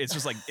technique, right? It's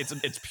just like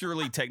it's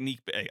purely technique.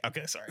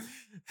 Okay, sorry.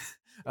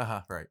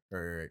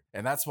 Right.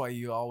 And that's why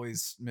you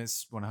always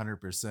miss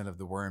 100% of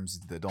the worms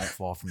that don't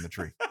fall from the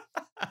tree.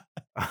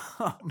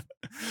 All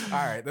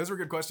right, those were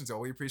good questions, y'all.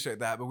 We appreciate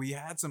that, but we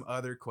had some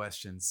other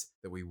questions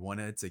that we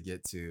wanted to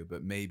get to,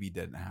 but maybe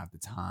didn't have the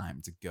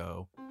time to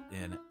go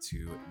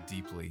into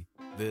deeply.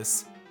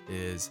 This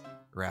is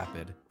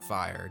rapid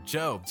fire.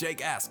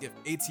 Jake asked, if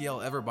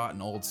ATL ever bought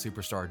an old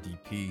superstar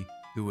DP,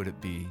 who would it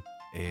be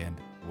and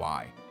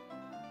why?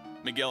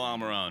 Miguel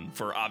Almiron,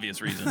 for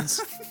obvious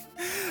reasons.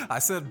 I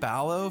said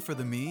Ballo for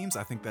the memes.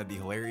 I think that'd be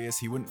hilarious.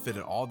 He wouldn't fit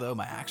at all, though.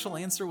 My actual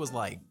answer was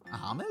like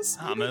James,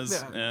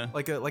 yeah.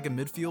 like a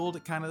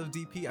midfield kind of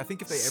DP. I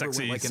think if they ever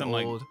went like an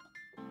old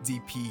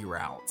DP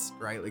route,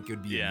 right? Like it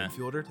would be a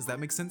midfielder. Does that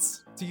make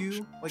sense to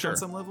you? Like on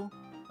some level?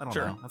 I don't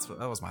know.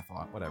 That was my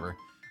thought. Whatever.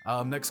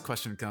 Next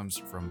question comes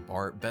from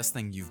Bart. Best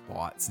thing you've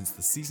bought since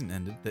the season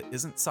ended that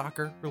isn't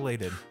soccer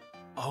related?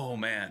 Oh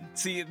man.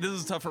 See, this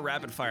is tough for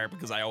rapid fire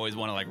because I always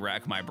want to like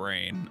rack my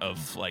brain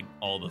of like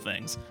all the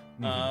things.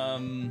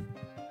 I'm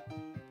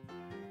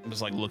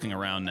just like looking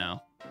around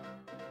now.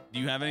 Do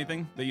you have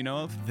anything that you know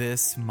of?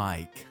 This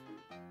mic.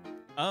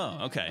 Oh,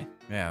 okay.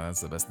 Yeah, that's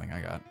the best thing I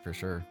got for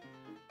sure.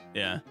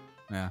 Yeah.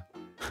 I'm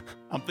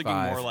thinking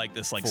 5, more like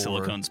this like 4,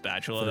 silicone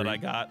spatula 3. that I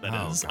got.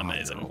 That is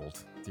amazing.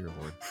 Old. Dear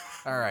Lord.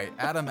 All right.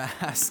 Adam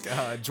asked,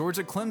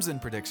 Georgia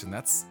Clemson prediction.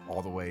 That's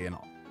all the way in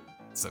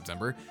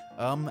September.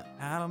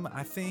 Adam,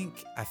 I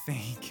think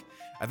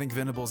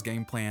Venables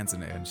game plans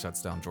and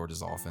shuts down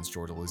Georgia's offense.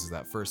 Georgia loses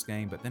that first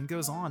game, but then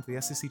goes on to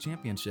the SEC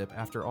championship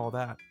after all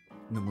that,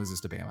 and then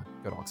loses to Bama.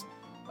 Go Dogs.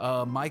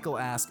 Michael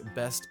asked,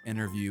 best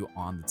interview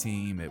on the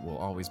team. It will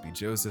always be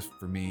Joseph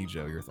for me.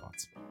 Joe, your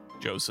thoughts?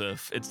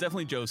 Joseph. It's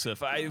definitely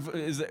Joseph. I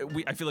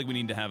feel like we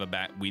need to have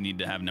we need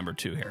to have number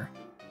 2 here.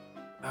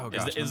 Oh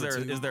gosh, is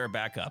there a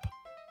bbackup?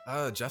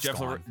 Jeff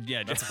gone.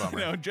 Yeah, that's a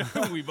bummer.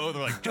 We both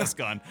are like just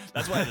gone.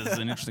 That's why this is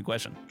an interesting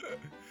question.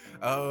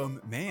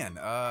 Man,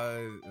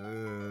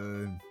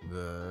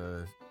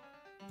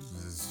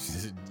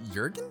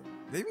 Jurgen?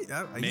 Maybe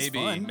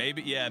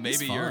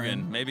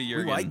Jurgen.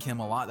 We like him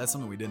a lot. That's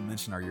something we didn't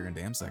mention in our Jurgen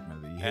Damm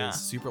segment. He is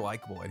super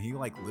likable, and he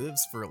like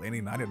lives for Atlanta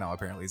United now.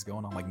 Apparently, he's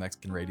going on like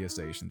Mexican radio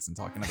stations and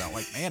talking about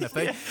like, man, if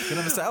they get him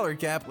a salary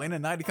cap, Atlanta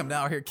United come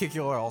down here and kick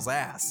your all's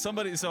ass.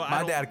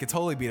 My dad could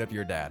totally beat up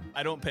your dad.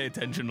 I don't pay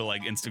attention to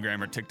like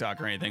Instagram or TikTok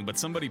or anything, but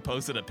somebody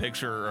posted a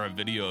picture or a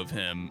video of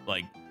him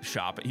like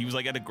shopping. He was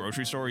like at a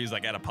grocery store. He's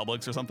like at a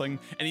Publix or something,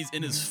 and he's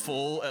in his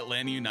full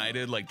Atlanta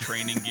United like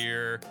training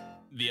gear.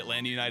 The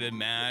Atlanta United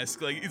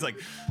mask, like he's like,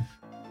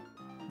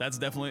 that's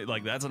definitely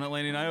like that's an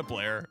Atlanta United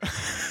player.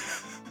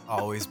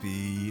 Always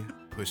be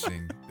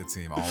pushing the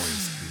team,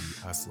 always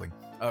be hustling.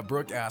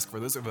 Brooke asked, for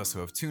those of us who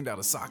have tuned out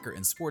of soccer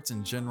and sports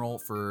in general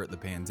for the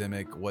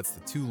pandemic, what's the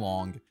too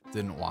long,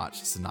 didn't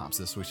watch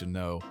synopsis we should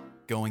know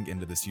going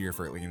into this year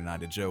for Atlanta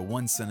United? Joe,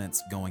 one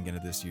sentence going into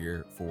this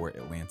year for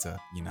Atlanta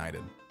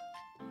United.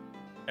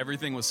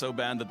 Everything was so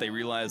bad that they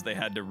realized they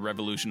had to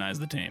revolutionize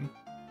the team.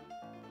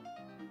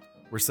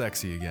 We're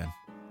sexy again.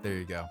 There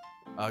you go.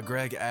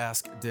 Greg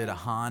asked, did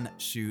Han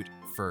shoot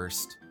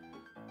first?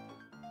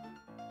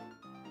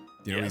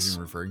 Do you know what he's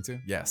even referring to?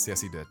 Yes,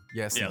 he did.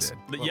 Yes, he did.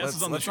 The yes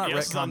is on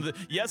the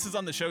yes is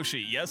on the show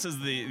sheet. Yes is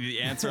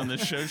the answer on the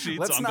show sheet.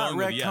 Let's so I'm not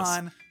going with yes.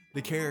 retcon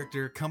the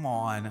character. Come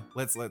on.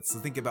 Let's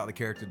think about the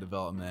character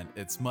development.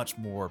 It's much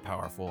more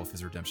powerful if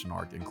his redemption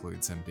arc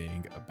includes him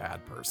being a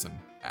bad person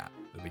at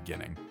the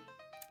beginning.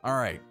 All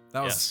right.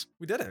 That was,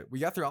 we did it. We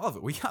got through all of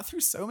it. We got through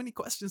so many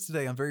questions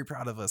today. I'm very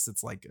proud of us.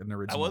 It's like an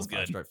original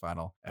Five Stripe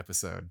Final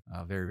episode.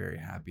 Very, very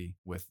happy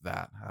with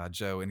that.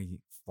 Joe, any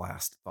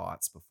last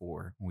thoughts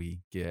before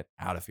we get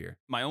out of here?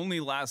 My only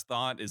last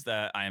thought is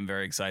that I am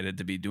very excited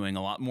to be doing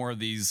a lot more of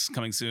these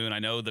coming soon. I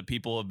know that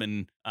people have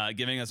been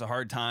giving us a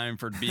hard time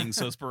for being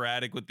so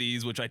sporadic with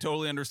these, which I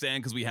totally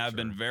understand because we have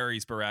been very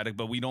sporadic,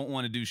 but we don't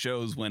want to do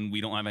shows when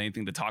we don't have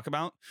anything to talk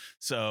about.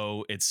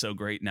 So it's so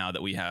great now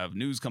that we have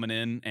news coming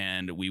in,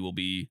 and we will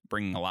be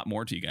bringing a lot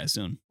more to you guys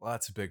soon.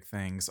 Lots of big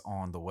things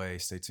on the way.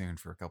 Stay tuned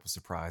for a couple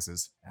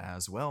surprises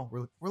as well.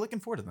 We're looking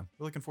forward to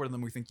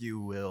them. We think you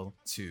will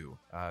too.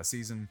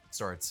 Season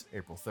starts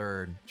April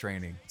 3rd.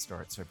 Training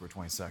starts February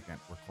 22nd.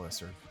 We're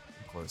closer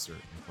and closer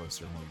and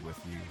closer, and we'll be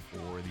with you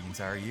for the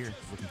entire year.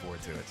 Looking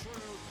forward to it.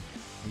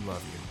 We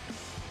love you.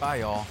 Bye,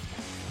 y'all.